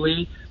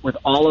collectively with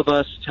all of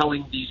us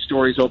telling these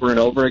stories over and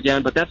over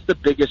again. But that's the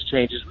biggest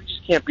change is we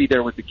just can't be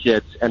there with the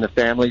kids and the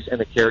families and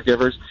the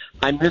caregivers.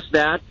 I miss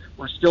that.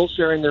 We're still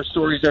sharing their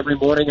stories every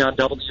morning on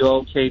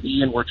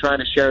WOKV, and we're trying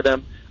to share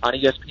them on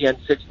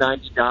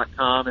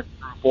ESPN690.com and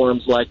through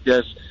forums like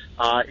this.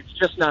 It's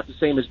just not the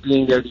same as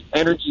being there, the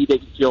energy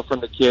that you feel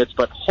from the kids,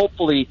 but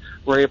hopefully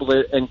we're able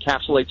to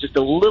encapsulate just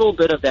a little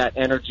bit of that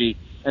energy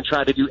and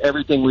try to do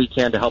everything we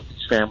can to help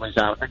these families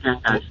out.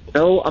 Again, guys,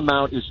 no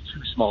amount is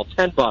too small.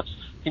 $10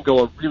 can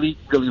go a really,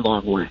 really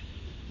long way.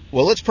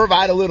 Well, let's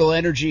provide a little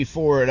energy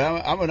for it.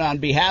 I'm going to, on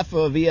behalf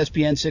of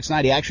ESPN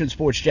 690 Action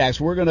Sports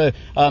Jax, we're going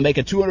to make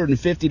a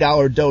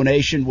 $250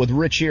 donation with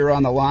Rich here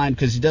on the line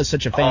because he does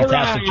such a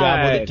fantastic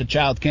job with it to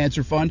Child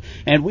Cancer Fund.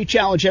 And we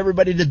challenge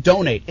everybody to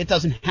donate. It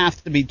doesn't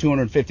have to be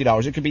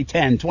 $250. It could be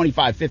 $10, $25,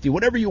 $50,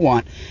 whatever you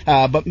want.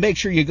 But make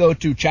sure you go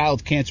to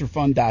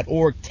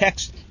childcancerfund.org.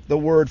 Text the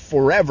word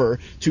forever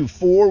to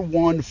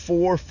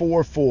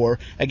 41444.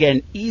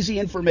 Again, easy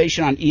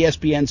information on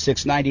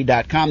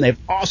ESPN690.com. They have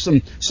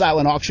awesome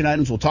silent auction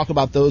items. We'll talk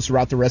about those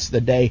throughout the rest of the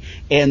day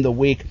and the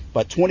week.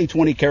 But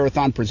 2020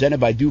 Care-A-Thon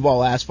presented by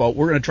Duval Asphalt.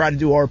 We're going to try to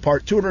do our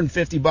part,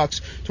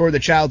 $250 toward the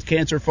Child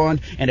Cancer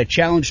Fund, and a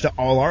challenge to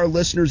all our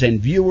listeners and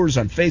viewers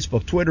on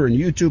Facebook, Twitter, and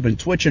YouTube, and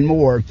Twitch, and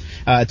more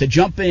to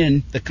jump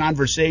in the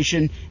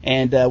conversation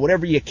and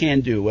whatever you can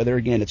do. Whether,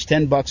 again, it's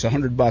 $10,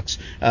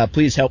 $100,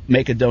 please help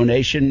make a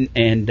donation,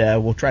 and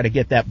we'll try to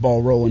get that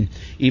ball rolling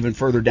even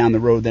further down the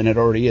road than it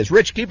already is.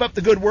 Rich, keep up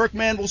the good work,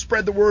 man. We'll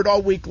spread the word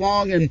all week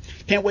long, and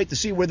can't wait to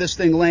see where this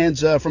thing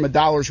lands from a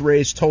dollars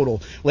raised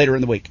total later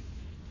in the week.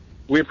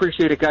 We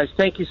appreciate it, guys.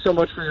 Thank you so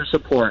much for your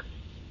support.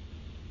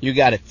 You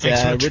got it.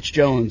 Thanks, Rich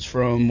Jones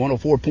from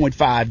 104.5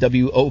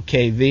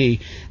 WOKV.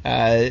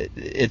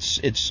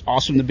 It's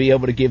awesome to be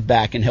able to give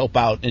back and help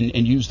out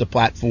and use the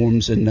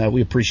platforms, and we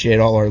appreciate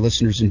all our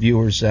listeners and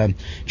viewers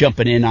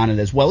jumping in on it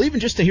as well, even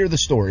just to hear the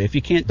story. If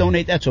you can't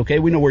donate, that's okay.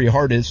 We know where your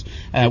heart is.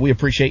 We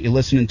appreciate you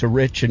listening to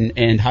Rich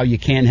and how you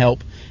can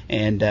help.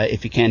 And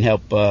if you can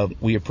help,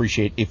 we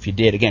appreciate if you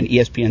did. Again,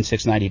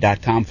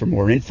 ESPN690.com for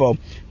more info.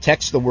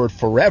 Text the word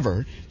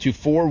forever to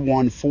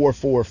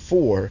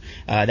 41444.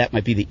 That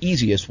might be the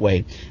easiest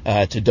way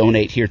to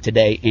donate here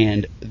today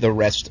and the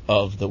rest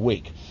of the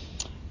week.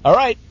 All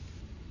right,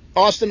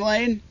 Austin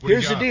Lane,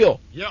 here's the deal.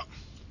 Yep.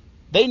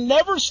 They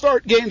never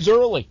start games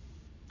early.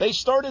 They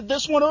started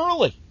this one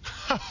early.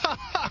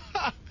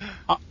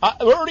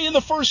 Already in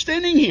the first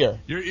inning here.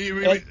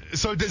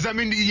 So does that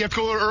mean you have to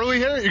go a little early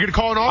here? You're going to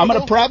call an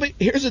audible?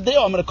 Here's the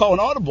deal. I'm going to call an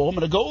audible. I'm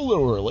going to go a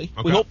little early.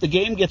 Okay. We hope the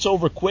game gets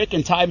over quick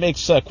and Ty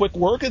makes quick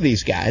work of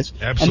these guys.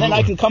 Absolutely. And then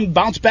I can come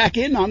bounce back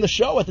in on the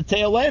show at the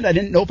tail end. I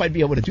didn't know if I'd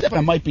be able to do that, but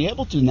I might be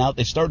able to now that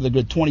they started a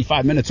good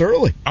 25 minutes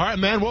early. All right,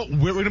 man. Well,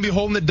 we're going to be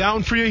holding it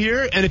down for you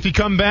here. And if you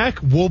come back,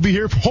 we'll be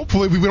here.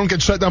 Hopefully, we don't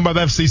get shut down by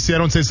the FCC. I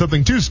don't say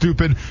something too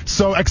stupid.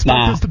 So expect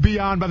us to be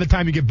on by the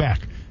time you get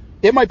back.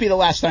 It might be the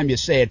last time you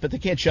say it, but they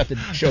can't shut the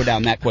show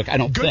down that quick, I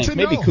don't think.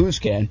 Maybe Coos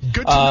can.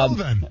 Good to know,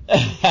 then.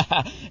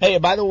 Hey,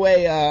 by the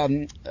way,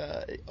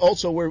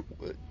 also,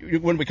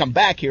 when we come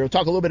back here, we'll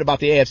talk a little bit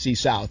about the AFC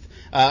South.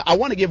 I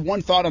want to give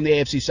one thought on the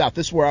AFC South.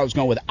 This is where I was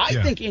going with it.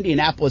 I think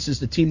Indianapolis is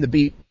the team to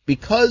beat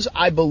because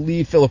I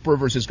believe Phillip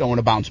Rivers is going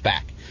to bounce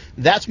back.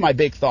 That's my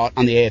big thought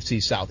on the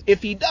AFC South.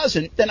 If he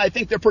doesn't, then I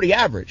think they're pretty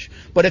average.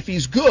 But if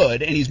he's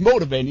good and he's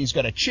motivated, he's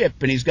got a chip,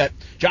 and he's got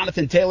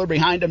Jonathan Taylor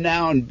behind him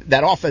now and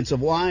that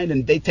offensive line,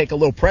 and they take a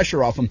little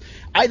pressure off him,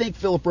 I think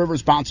Phillip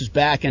Rivers bounces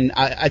back. And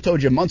I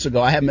told you months ago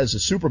I have him as a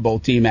Super Bowl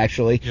team,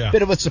 actually. Yeah.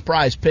 Bit of a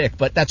surprise pick,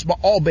 but that's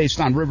all based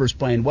on Rivers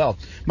playing well.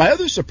 My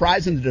other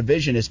surprise in the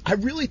division is I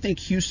really think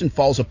Houston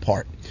falls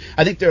apart.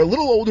 I think they're a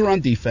little older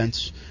on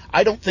defense.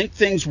 I don't think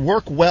things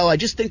work well. I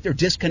just think they're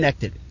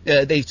disconnected.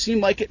 They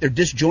seem like it. They're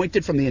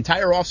disjointed from the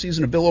entire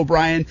offseason of Bill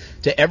O'Brien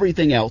to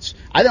everything else.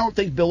 I don't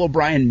think Bill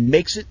O'Brien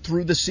makes it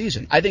through the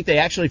season. I think they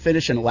actually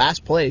finish in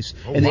last place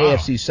in the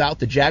AFC South.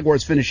 The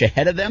Jaguars finish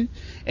ahead of them,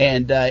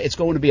 and it's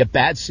going to be a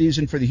bad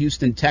season for the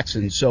Houston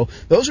Texans. So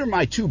those are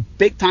my two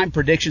big-time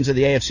predictions of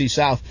the AFC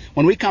South.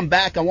 When we come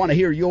back, I want to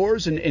hear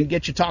yours and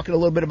get you talking a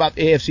little bit about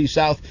the AFC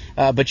South,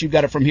 but you've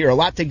got it from here. A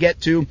lot to get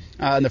to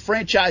on the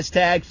franchise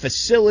tag,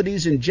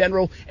 facilities in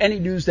general, any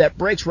news that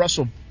breaks,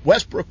 Russell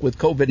Westbrook with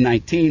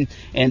COVID-19,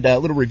 and a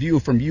little review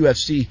from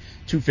UFC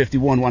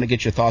 251. Want to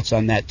get your thoughts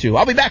on that, too.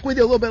 I'll be back with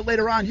you a little bit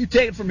later on. You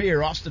take it from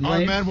here, Austin Lane. All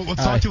right, man. We'll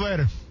talk to you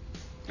later.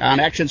 On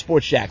Action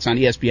Sports Jax on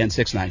ESPN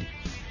 690.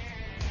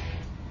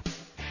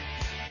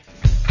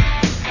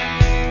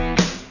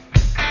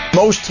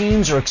 Most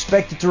teams are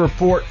expected to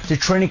report to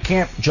training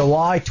camp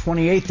July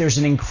 28th. There's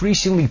an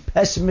increasingly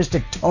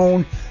pessimistic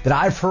tone that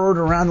I've heard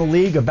around the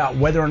league about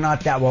whether or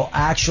not that will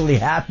actually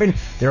happen.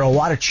 There are a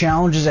lot of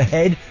challenges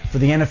ahead for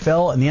the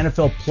NFL and the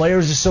NFL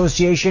Players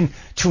Association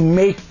to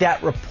make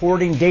that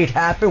reporting date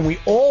happen. We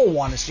all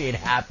want to see it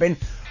happen.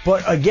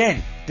 But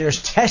again,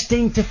 there's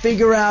testing to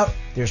figure out,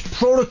 there's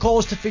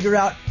protocols to figure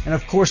out, and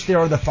of course there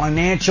are the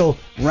financial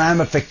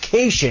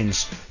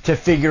ramifications to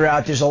figure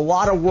out. There's a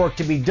lot of work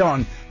to be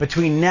done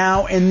between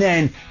now and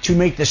then to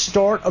make the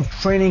start of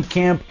training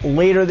camp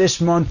later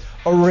this month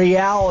a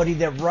reality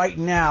that right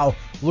now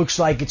looks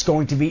like it's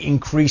going to be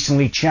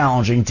increasingly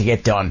challenging to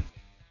get done.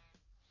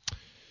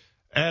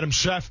 Adam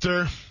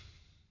Schefter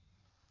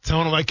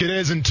telling it like it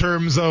is in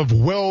terms of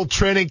will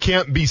training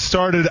camp be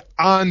started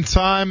on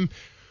time?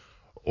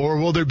 Or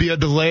will there be a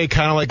delay,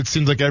 kind of like it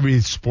seems like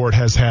every sport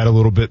has had a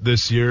little bit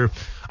this year?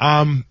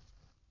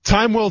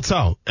 Time will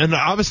tell. And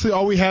obviously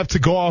all we have to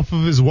go off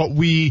of is what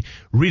we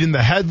read in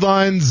the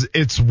headlines.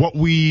 It's what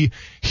we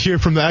hear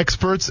from the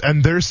experts.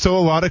 And there's still a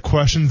lot of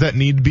questions that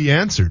need to be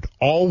answered.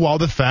 All while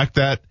the fact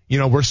that,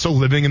 we're still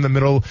living in the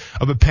middle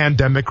of a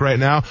pandemic right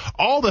now.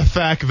 All the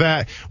fact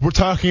that we're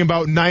talking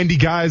about 90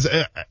 guys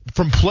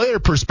from player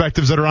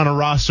perspectives that are on a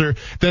roster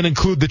that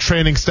include the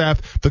training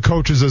staff, the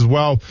coaches as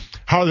well.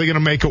 How are they going to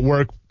make it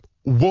work?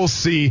 We'll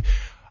see.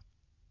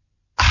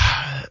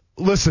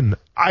 Listen,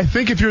 I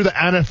think if you're the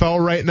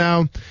NFL right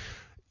now,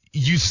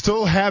 you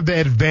still have the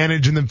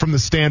advantage, and then from the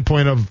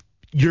standpoint of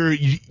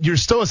you're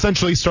still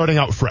essentially starting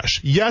out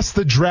fresh. Yes,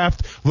 the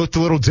draft looked a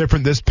little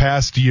different this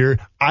past year.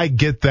 I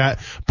get that.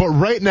 But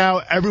right now,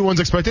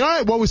 everyone's expecting, all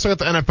right, well, we still have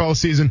the NFL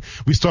season.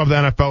 We still have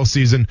the NFL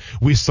season.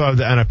 We still have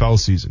the NFL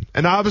season.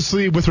 And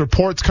obviously, with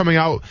reports coming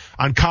out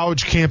on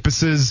college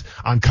campuses,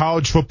 on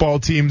college football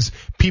teams,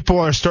 people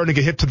are starting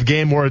to get hip to the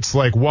game where it's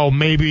like, well,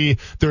 maybe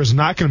there's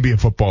not going to be a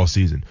football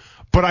season.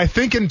 But I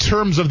think in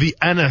terms of the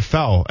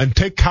NFL, and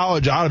take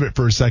college out of it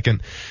for a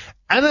second,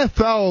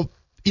 NFL,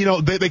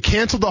 they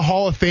canceled the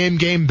Hall of Fame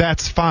game.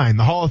 That's fine.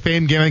 The Hall of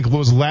Fame game, I think,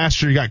 was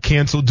last year, got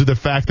canceled due to the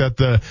fact that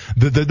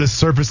the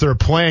surface they were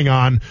playing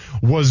on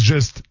was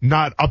just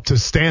not up to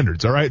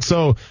standards. All right.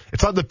 So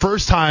it's not the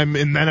first time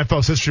in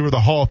NFL's history where the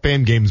Hall of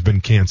Fame game's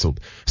been canceled.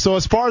 So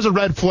as far as a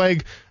red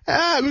flag, we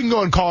can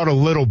go and call it a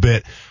little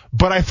bit.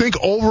 But I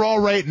think overall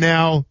right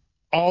now,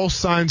 all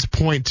signs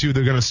point to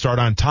they're going to start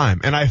on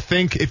time. And I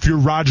think if you're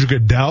Roger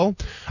Goodell,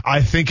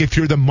 I think if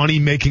you're the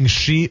money-making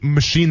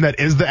machine that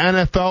is the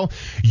NFL,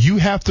 you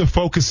have to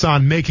focus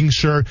on making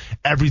sure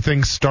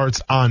everything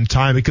starts on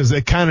time, because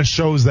it kind of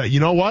shows that,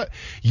 you know what?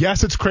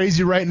 Yes, it's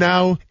crazy right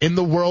now in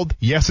the world.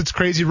 Yes, it's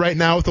crazy right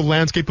now with the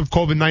landscape of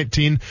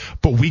COVID-19,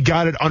 but we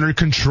got it under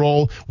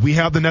control. We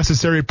have the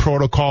necessary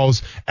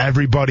protocols.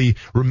 Everybody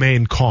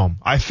remain calm.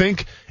 I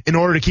think in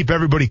order to keep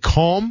everybody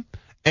calm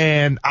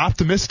and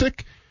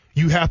optimistic,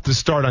 you have to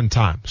start on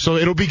time. So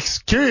it'll be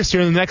curious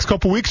here in the next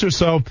couple weeks or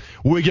so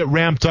will we get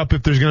ramped up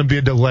if there's going to be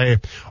a delay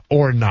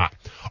or not.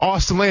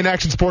 Austin Lane,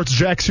 Action Sports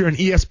Jax here on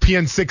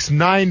ESPN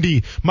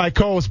 690. My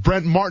co-host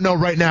Brent Martineau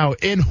right now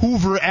in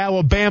Hoover,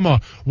 Alabama,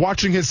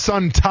 watching his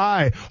son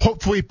Ty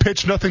hopefully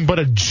pitch nothing but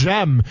a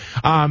gem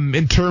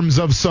in terms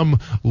of some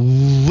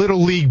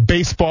Little League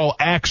baseball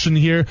action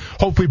here.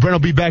 Hopefully Brent will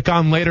be back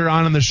on later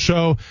on in the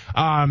show.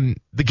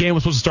 The game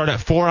was supposed to start at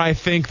 4, I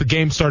think. The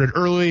game started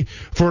early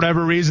for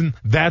whatever reason.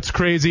 That's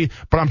crazy,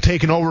 but I'm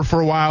taking over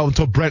for a while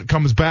until Brent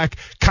comes back.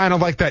 Kind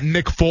of like that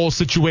Nick Foles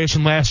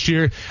situation last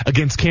year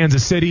against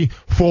Kansas City.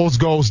 Foles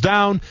goes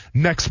down,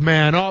 next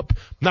man up.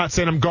 Not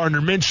saying I'm Gardner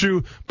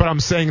Minshew, but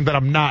I'm saying that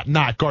I'm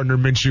not Gardner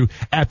Minshew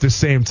at the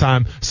same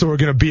time, so we're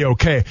going to be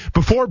okay.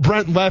 Before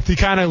Brent left, he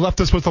kind of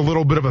left us with a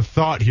little bit of a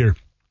thought here.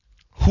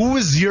 Who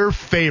is your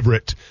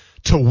favorite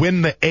to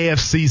win the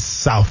AFC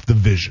South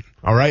Division?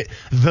 All right?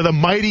 The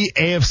mighty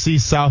AFC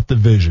South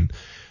Division.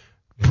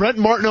 Brent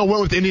Martineau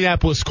went with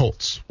Indianapolis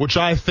Colts, which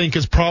I think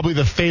is probably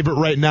the favorite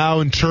right now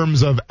in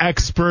terms of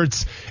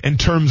experts, in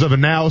terms of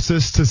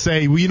analysis, to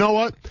say, well, you know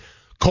what?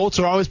 Colts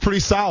are always pretty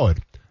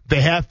solid. They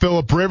have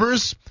Phillip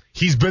Rivers.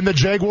 He's been the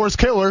Jaguars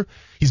killer.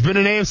 He's been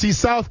an AFC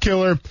South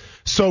killer.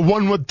 So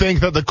one would think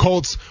that the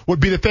Colts would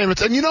be the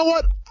favorites. And you know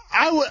what?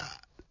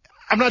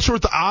 I'm not sure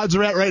what the odds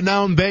are at right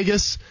now in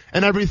Vegas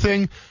and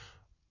everything.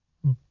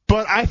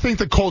 But I think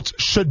the Colts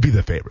should be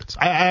the favorites.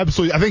 I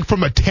think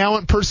from a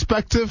talent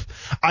perspective,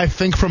 I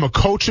think from a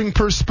coaching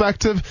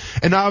perspective,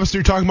 and obviously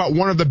you're talking about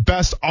one of the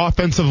best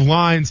offensive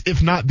lines,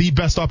 if not the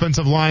best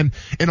offensive line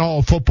in all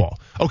of football.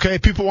 Okay,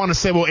 people want to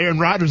say, well,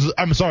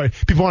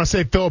 people want to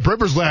say Phillip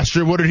Rivers last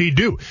year, what did he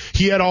do?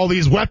 He had all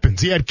these weapons.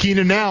 He had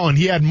Keenan Allen.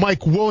 He had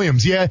Mike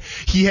Williams.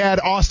 He had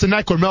Austin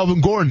Eckler,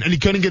 Melvin Gordon, and he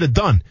couldn't get it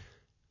done.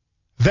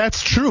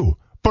 That's true.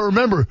 But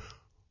remember,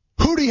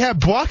 who do you have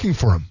blocking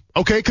for him?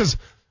 Okay, because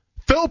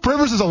Phillip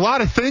Rivers is a lot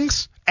of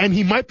things, and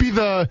he might be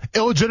the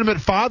illegitimate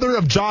father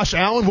of Josh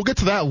Allen. We'll get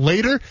to that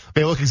later.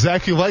 They look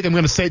exactly alike. I'm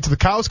going to say it till the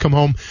cows come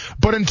home.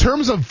 But in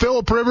terms of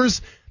Phillip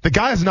Rivers, the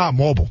guy is not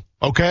mobile,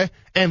 okay?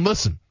 And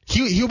listen,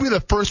 he'll be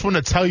the first one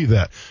to tell you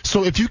that.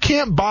 So if you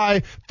can't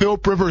buy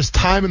Phillip Rivers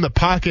time in the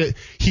pocket,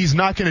 he's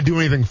not going to do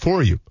anything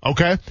for you,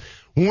 okay?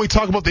 When we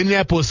talk about the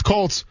Indianapolis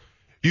Colts,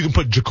 you can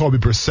put Jacoby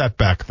Brissett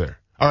back there.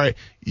 All right,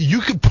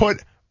 you could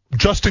put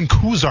Justin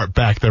Kuzart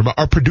back there,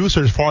 our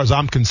producer, as far as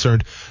I'm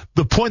concerned.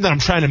 The point that I'm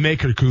trying to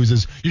make here, Kuz,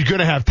 is you're going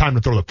to have time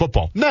to throw the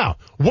football. Now,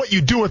 what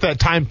you do with that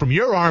time from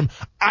your arm,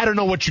 I don't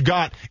know what you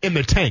got in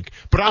the tank.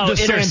 But I'm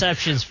just saying,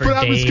 interceptions for But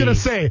I'm days. just going to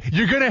say,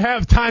 you're going to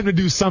have time to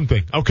do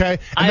something, okay?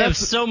 I have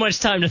so much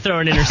time to throw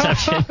an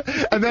interception.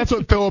 And that's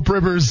what Phillip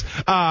Rivers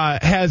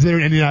has there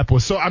in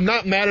Indianapolis. So I'm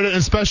not mad at it,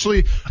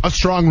 especially a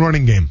strong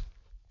running game.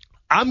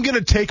 I'm going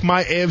to take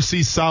my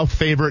AFC South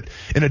favorite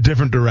in a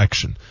different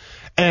direction.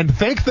 And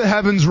thank the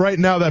heavens right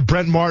now that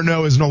Brent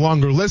Martineau is no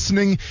longer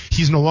listening.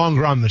 He's no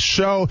longer on the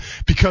show,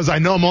 because I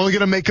know I'm only going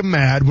to make him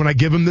mad when I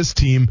give him this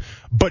team.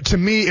 But to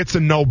me, it's a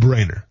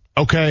no-brainer.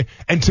 Okay?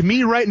 And to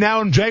me right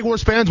now, and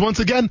Jaguars fans, once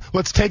again,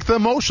 let's take the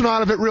emotion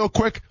out of it real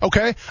quick.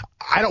 Okay?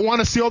 I don't want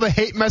to see all the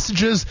hate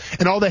messages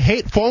and all the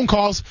hate phone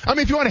calls. I mean,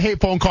 if you want to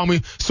hate phone call me,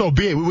 so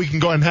be it. We can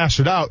go ahead and hash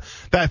it out.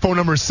 That phone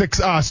number is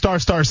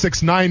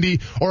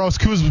 *690, or else,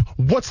 Kuz,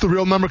 what's the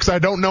real number? Because I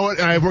don't know it,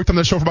 and I've worked on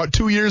the show for about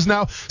 2 years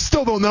now.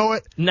 Still don't know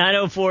it.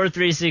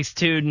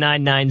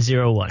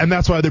 904-362-9901. And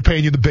that's why they're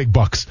paying you the big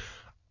bucks.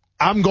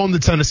 I'm going to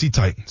Tennessee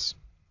Titans.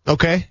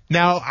 Okay?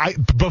 Now,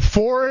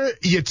 before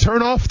you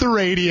turn off the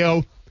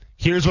radio,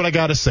 here's what I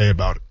got to say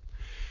about it.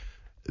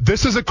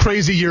 This is a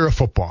crazy year of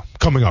football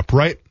coming up,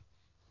 right?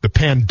 The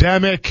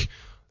pandemic,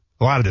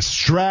 a lot of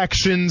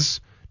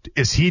distractions.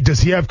 Does he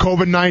have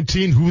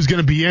COVID-19? Who's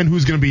going to be in?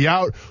 Who's going to be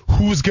out?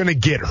 Who's going to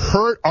get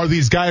hurt? Are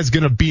these guys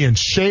going to be in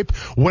shape?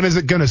 When is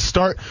it going to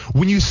start?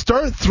 When you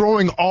start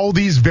throwing all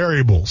these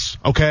variables,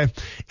 okay,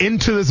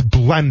 into this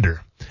blender,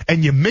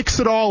 and you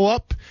mix it all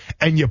up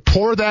and you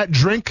pour that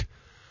drink,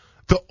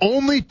 the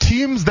only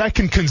teams that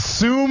can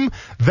consume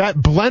that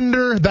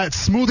blender, that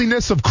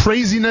smoothiness of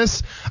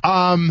craziness,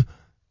 are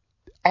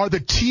the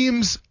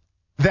teams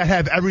that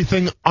have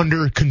everything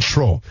under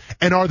control,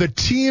 and are the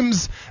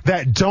teams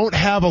that don't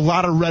have a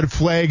lot of red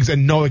flags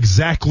and know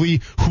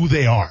exactly who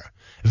they are.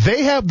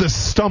 They have the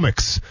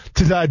stomachs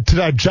to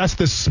digest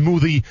this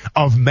smoothie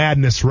of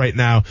madness right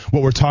now,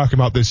 what we're talking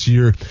about this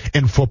year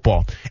in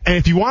football. And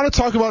if you want to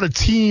talk about a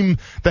team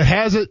that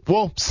has it,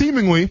 well,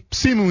 seemingly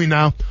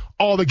now,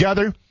 all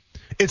together,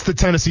 it's the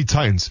Tennessee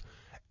Titans.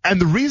 And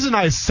the reason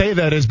I say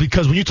that is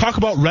because when you talk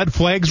about red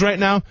flags right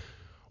now,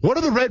 what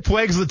are the red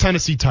flags of the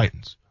Tennessee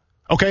Titans?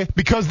 Okay,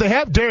 because they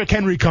have Derrick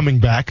Henry coming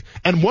back,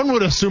 and one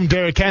would assume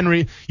Derrick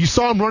Henry, you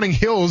saw him running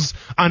hills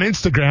on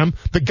Instagram.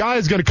 The guy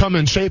is going to come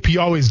in shape. He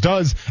always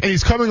does, and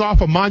he's coming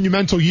off a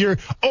monumental year.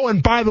 Oh,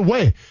 and by the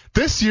way,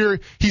 this year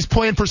he's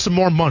playing for some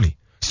more money.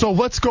 So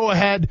let's go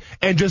ahead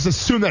and just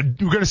assume that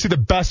we're going to see the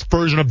best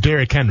version of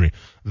Derrick Henry.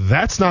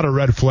 That's not a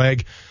red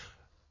flag.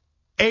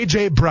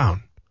 A.J.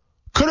 Brown.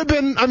 Could have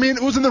been,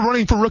 it was in the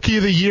running for Rookie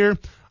of the Year.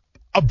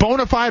 A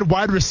bona fide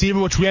wide receiver,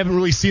 which we haven't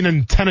really seen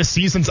in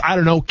Tennessee since,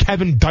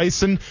 Kevin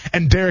Dyson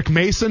and Derek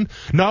Mason.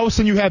 Now all of a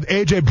sudden you have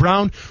A.J.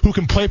 Brown, who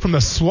can play from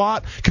the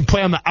slot, can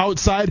play on the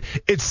outside.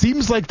 It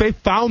seems like they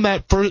found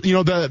that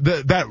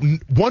that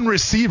one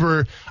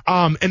receiver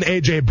in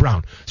A.J.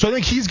 Brown. So I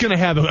think he's going to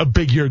have a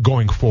big year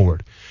going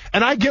forward.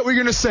 And I get what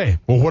you're going to say.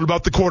 Well, what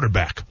about the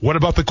quarterback? What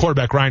about the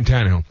quarterback, Ryan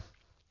Tannehill?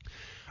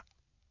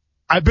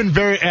 I've been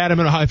very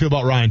adamant on how I feel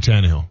about Ryan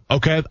Tannehill,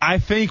 okay? I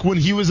think when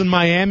he was in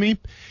Miami,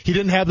 he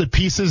didn't have the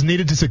pieces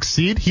needed to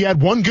succeed. He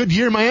had one good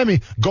year in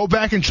Miami. Go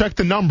back and check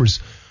the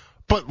numbers.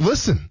 But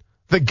listen,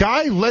 the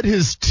guy led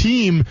his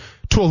team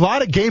to a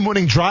lot of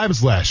game-winning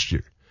drives last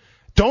year.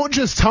 Don't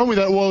just tell me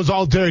that, it was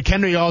all Derrick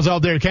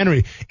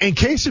Henry, In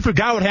case you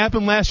forgot what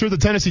happened last year with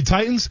the Tennessee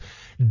Titans,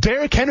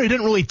 Derrick Henry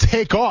didn't really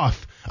take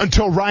off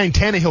until Ryan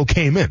Tannehill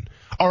came in,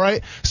 all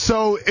right?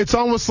 So it's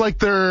almost like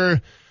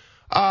they're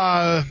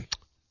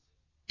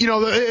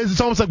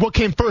it's almost like what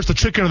came first, the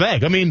chicken or the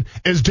egg?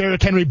 Is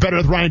Derrick Henry better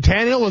with Ryan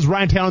Tannehill? Is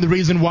Ryan Tannehill the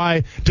reason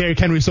why Derrick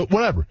Henry? So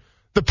whatever.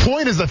 The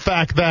point is the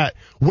fact that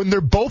when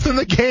they're both in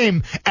the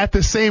game at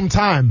the same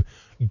time,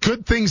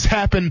 good things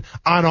happen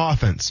on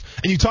offense.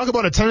 And you talk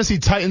about a Tennessee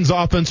Titans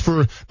offense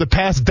for the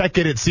past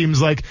decade, it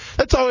seems like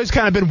that's always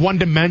kind of been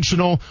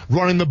one-dimensional,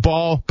 running the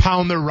ball,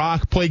 pound the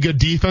rock, play good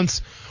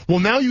defense. Well,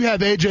 now you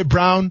have A.J.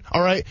 Brown,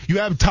 all right? You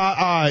have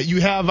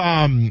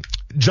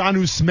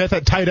Jonnu Smith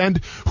at tight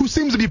end, who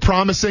seems to be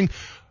promising.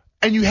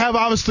 And you have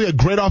obviously a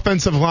great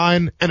offensive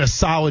line and a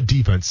solid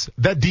defense.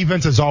 That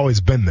defense has always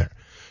been there.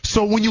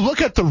 So when you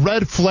look at the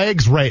red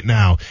flags right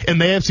now in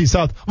the AFC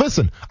South,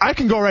 listen, I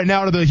can go right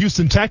now to the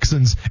Houston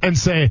Texans and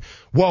say,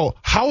 well,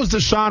 how is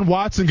Deshaun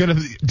Watson going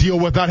to deal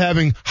with not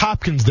having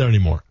Hopkins there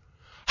anymore?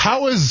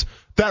 How is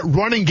that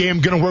running game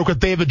going to work with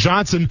David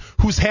Johnson,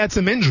 who's had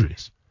some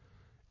injuries?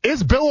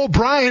 Is Bill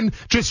O'Brien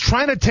just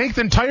trying to tank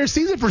the entire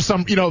season for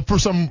some,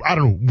 I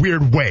don't know,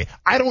 weird way?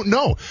 I don't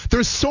know.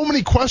 There's so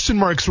many question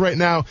marks right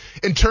now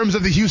in terms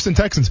of the Houston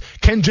Texans.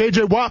 Can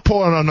J.J. Watt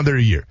pull on another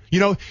year?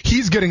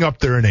 He's getting up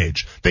there in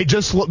age. They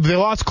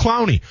lost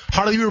Clowney.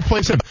 How do you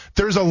replace him?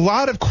 There's a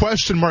lot of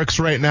question marks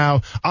right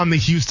now on the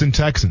Houston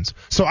Texans.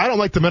 So I don't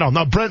like them at all.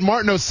 Now, Brent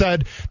Martineau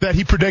said that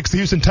he predicts the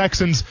Houston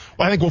Texans,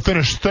 I think, will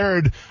finish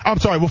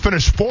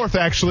fourth,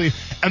 actually,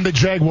 and the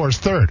Jaguars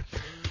third.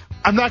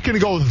 I'm not going to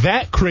go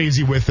that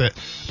crazy with it,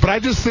 but I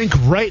just think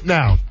right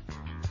now,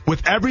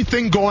 with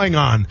everything going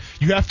on,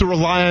 you have to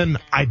rely on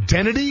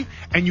identity,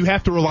 and you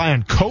have to rely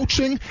on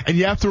coaching, and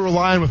you have to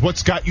rely on with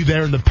what's got you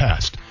there in the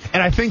past.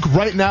 And I think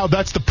right now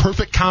that's the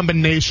perfect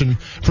combination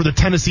for the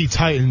Tennessee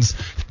Titans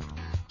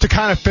to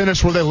kind of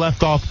finish where they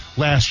left off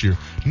last year.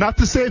 Not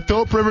to say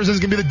Phillip Rivers is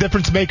going to be the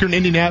difference maker in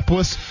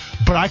Indianapolis,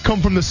 but I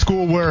come from the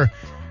school where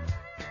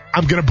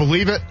I'm going to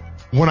believe it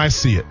when I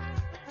see it.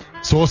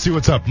 So we'll see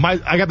what's up.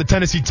 I got the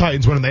Tennessee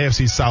Titans winning the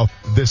AFC South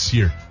this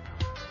year.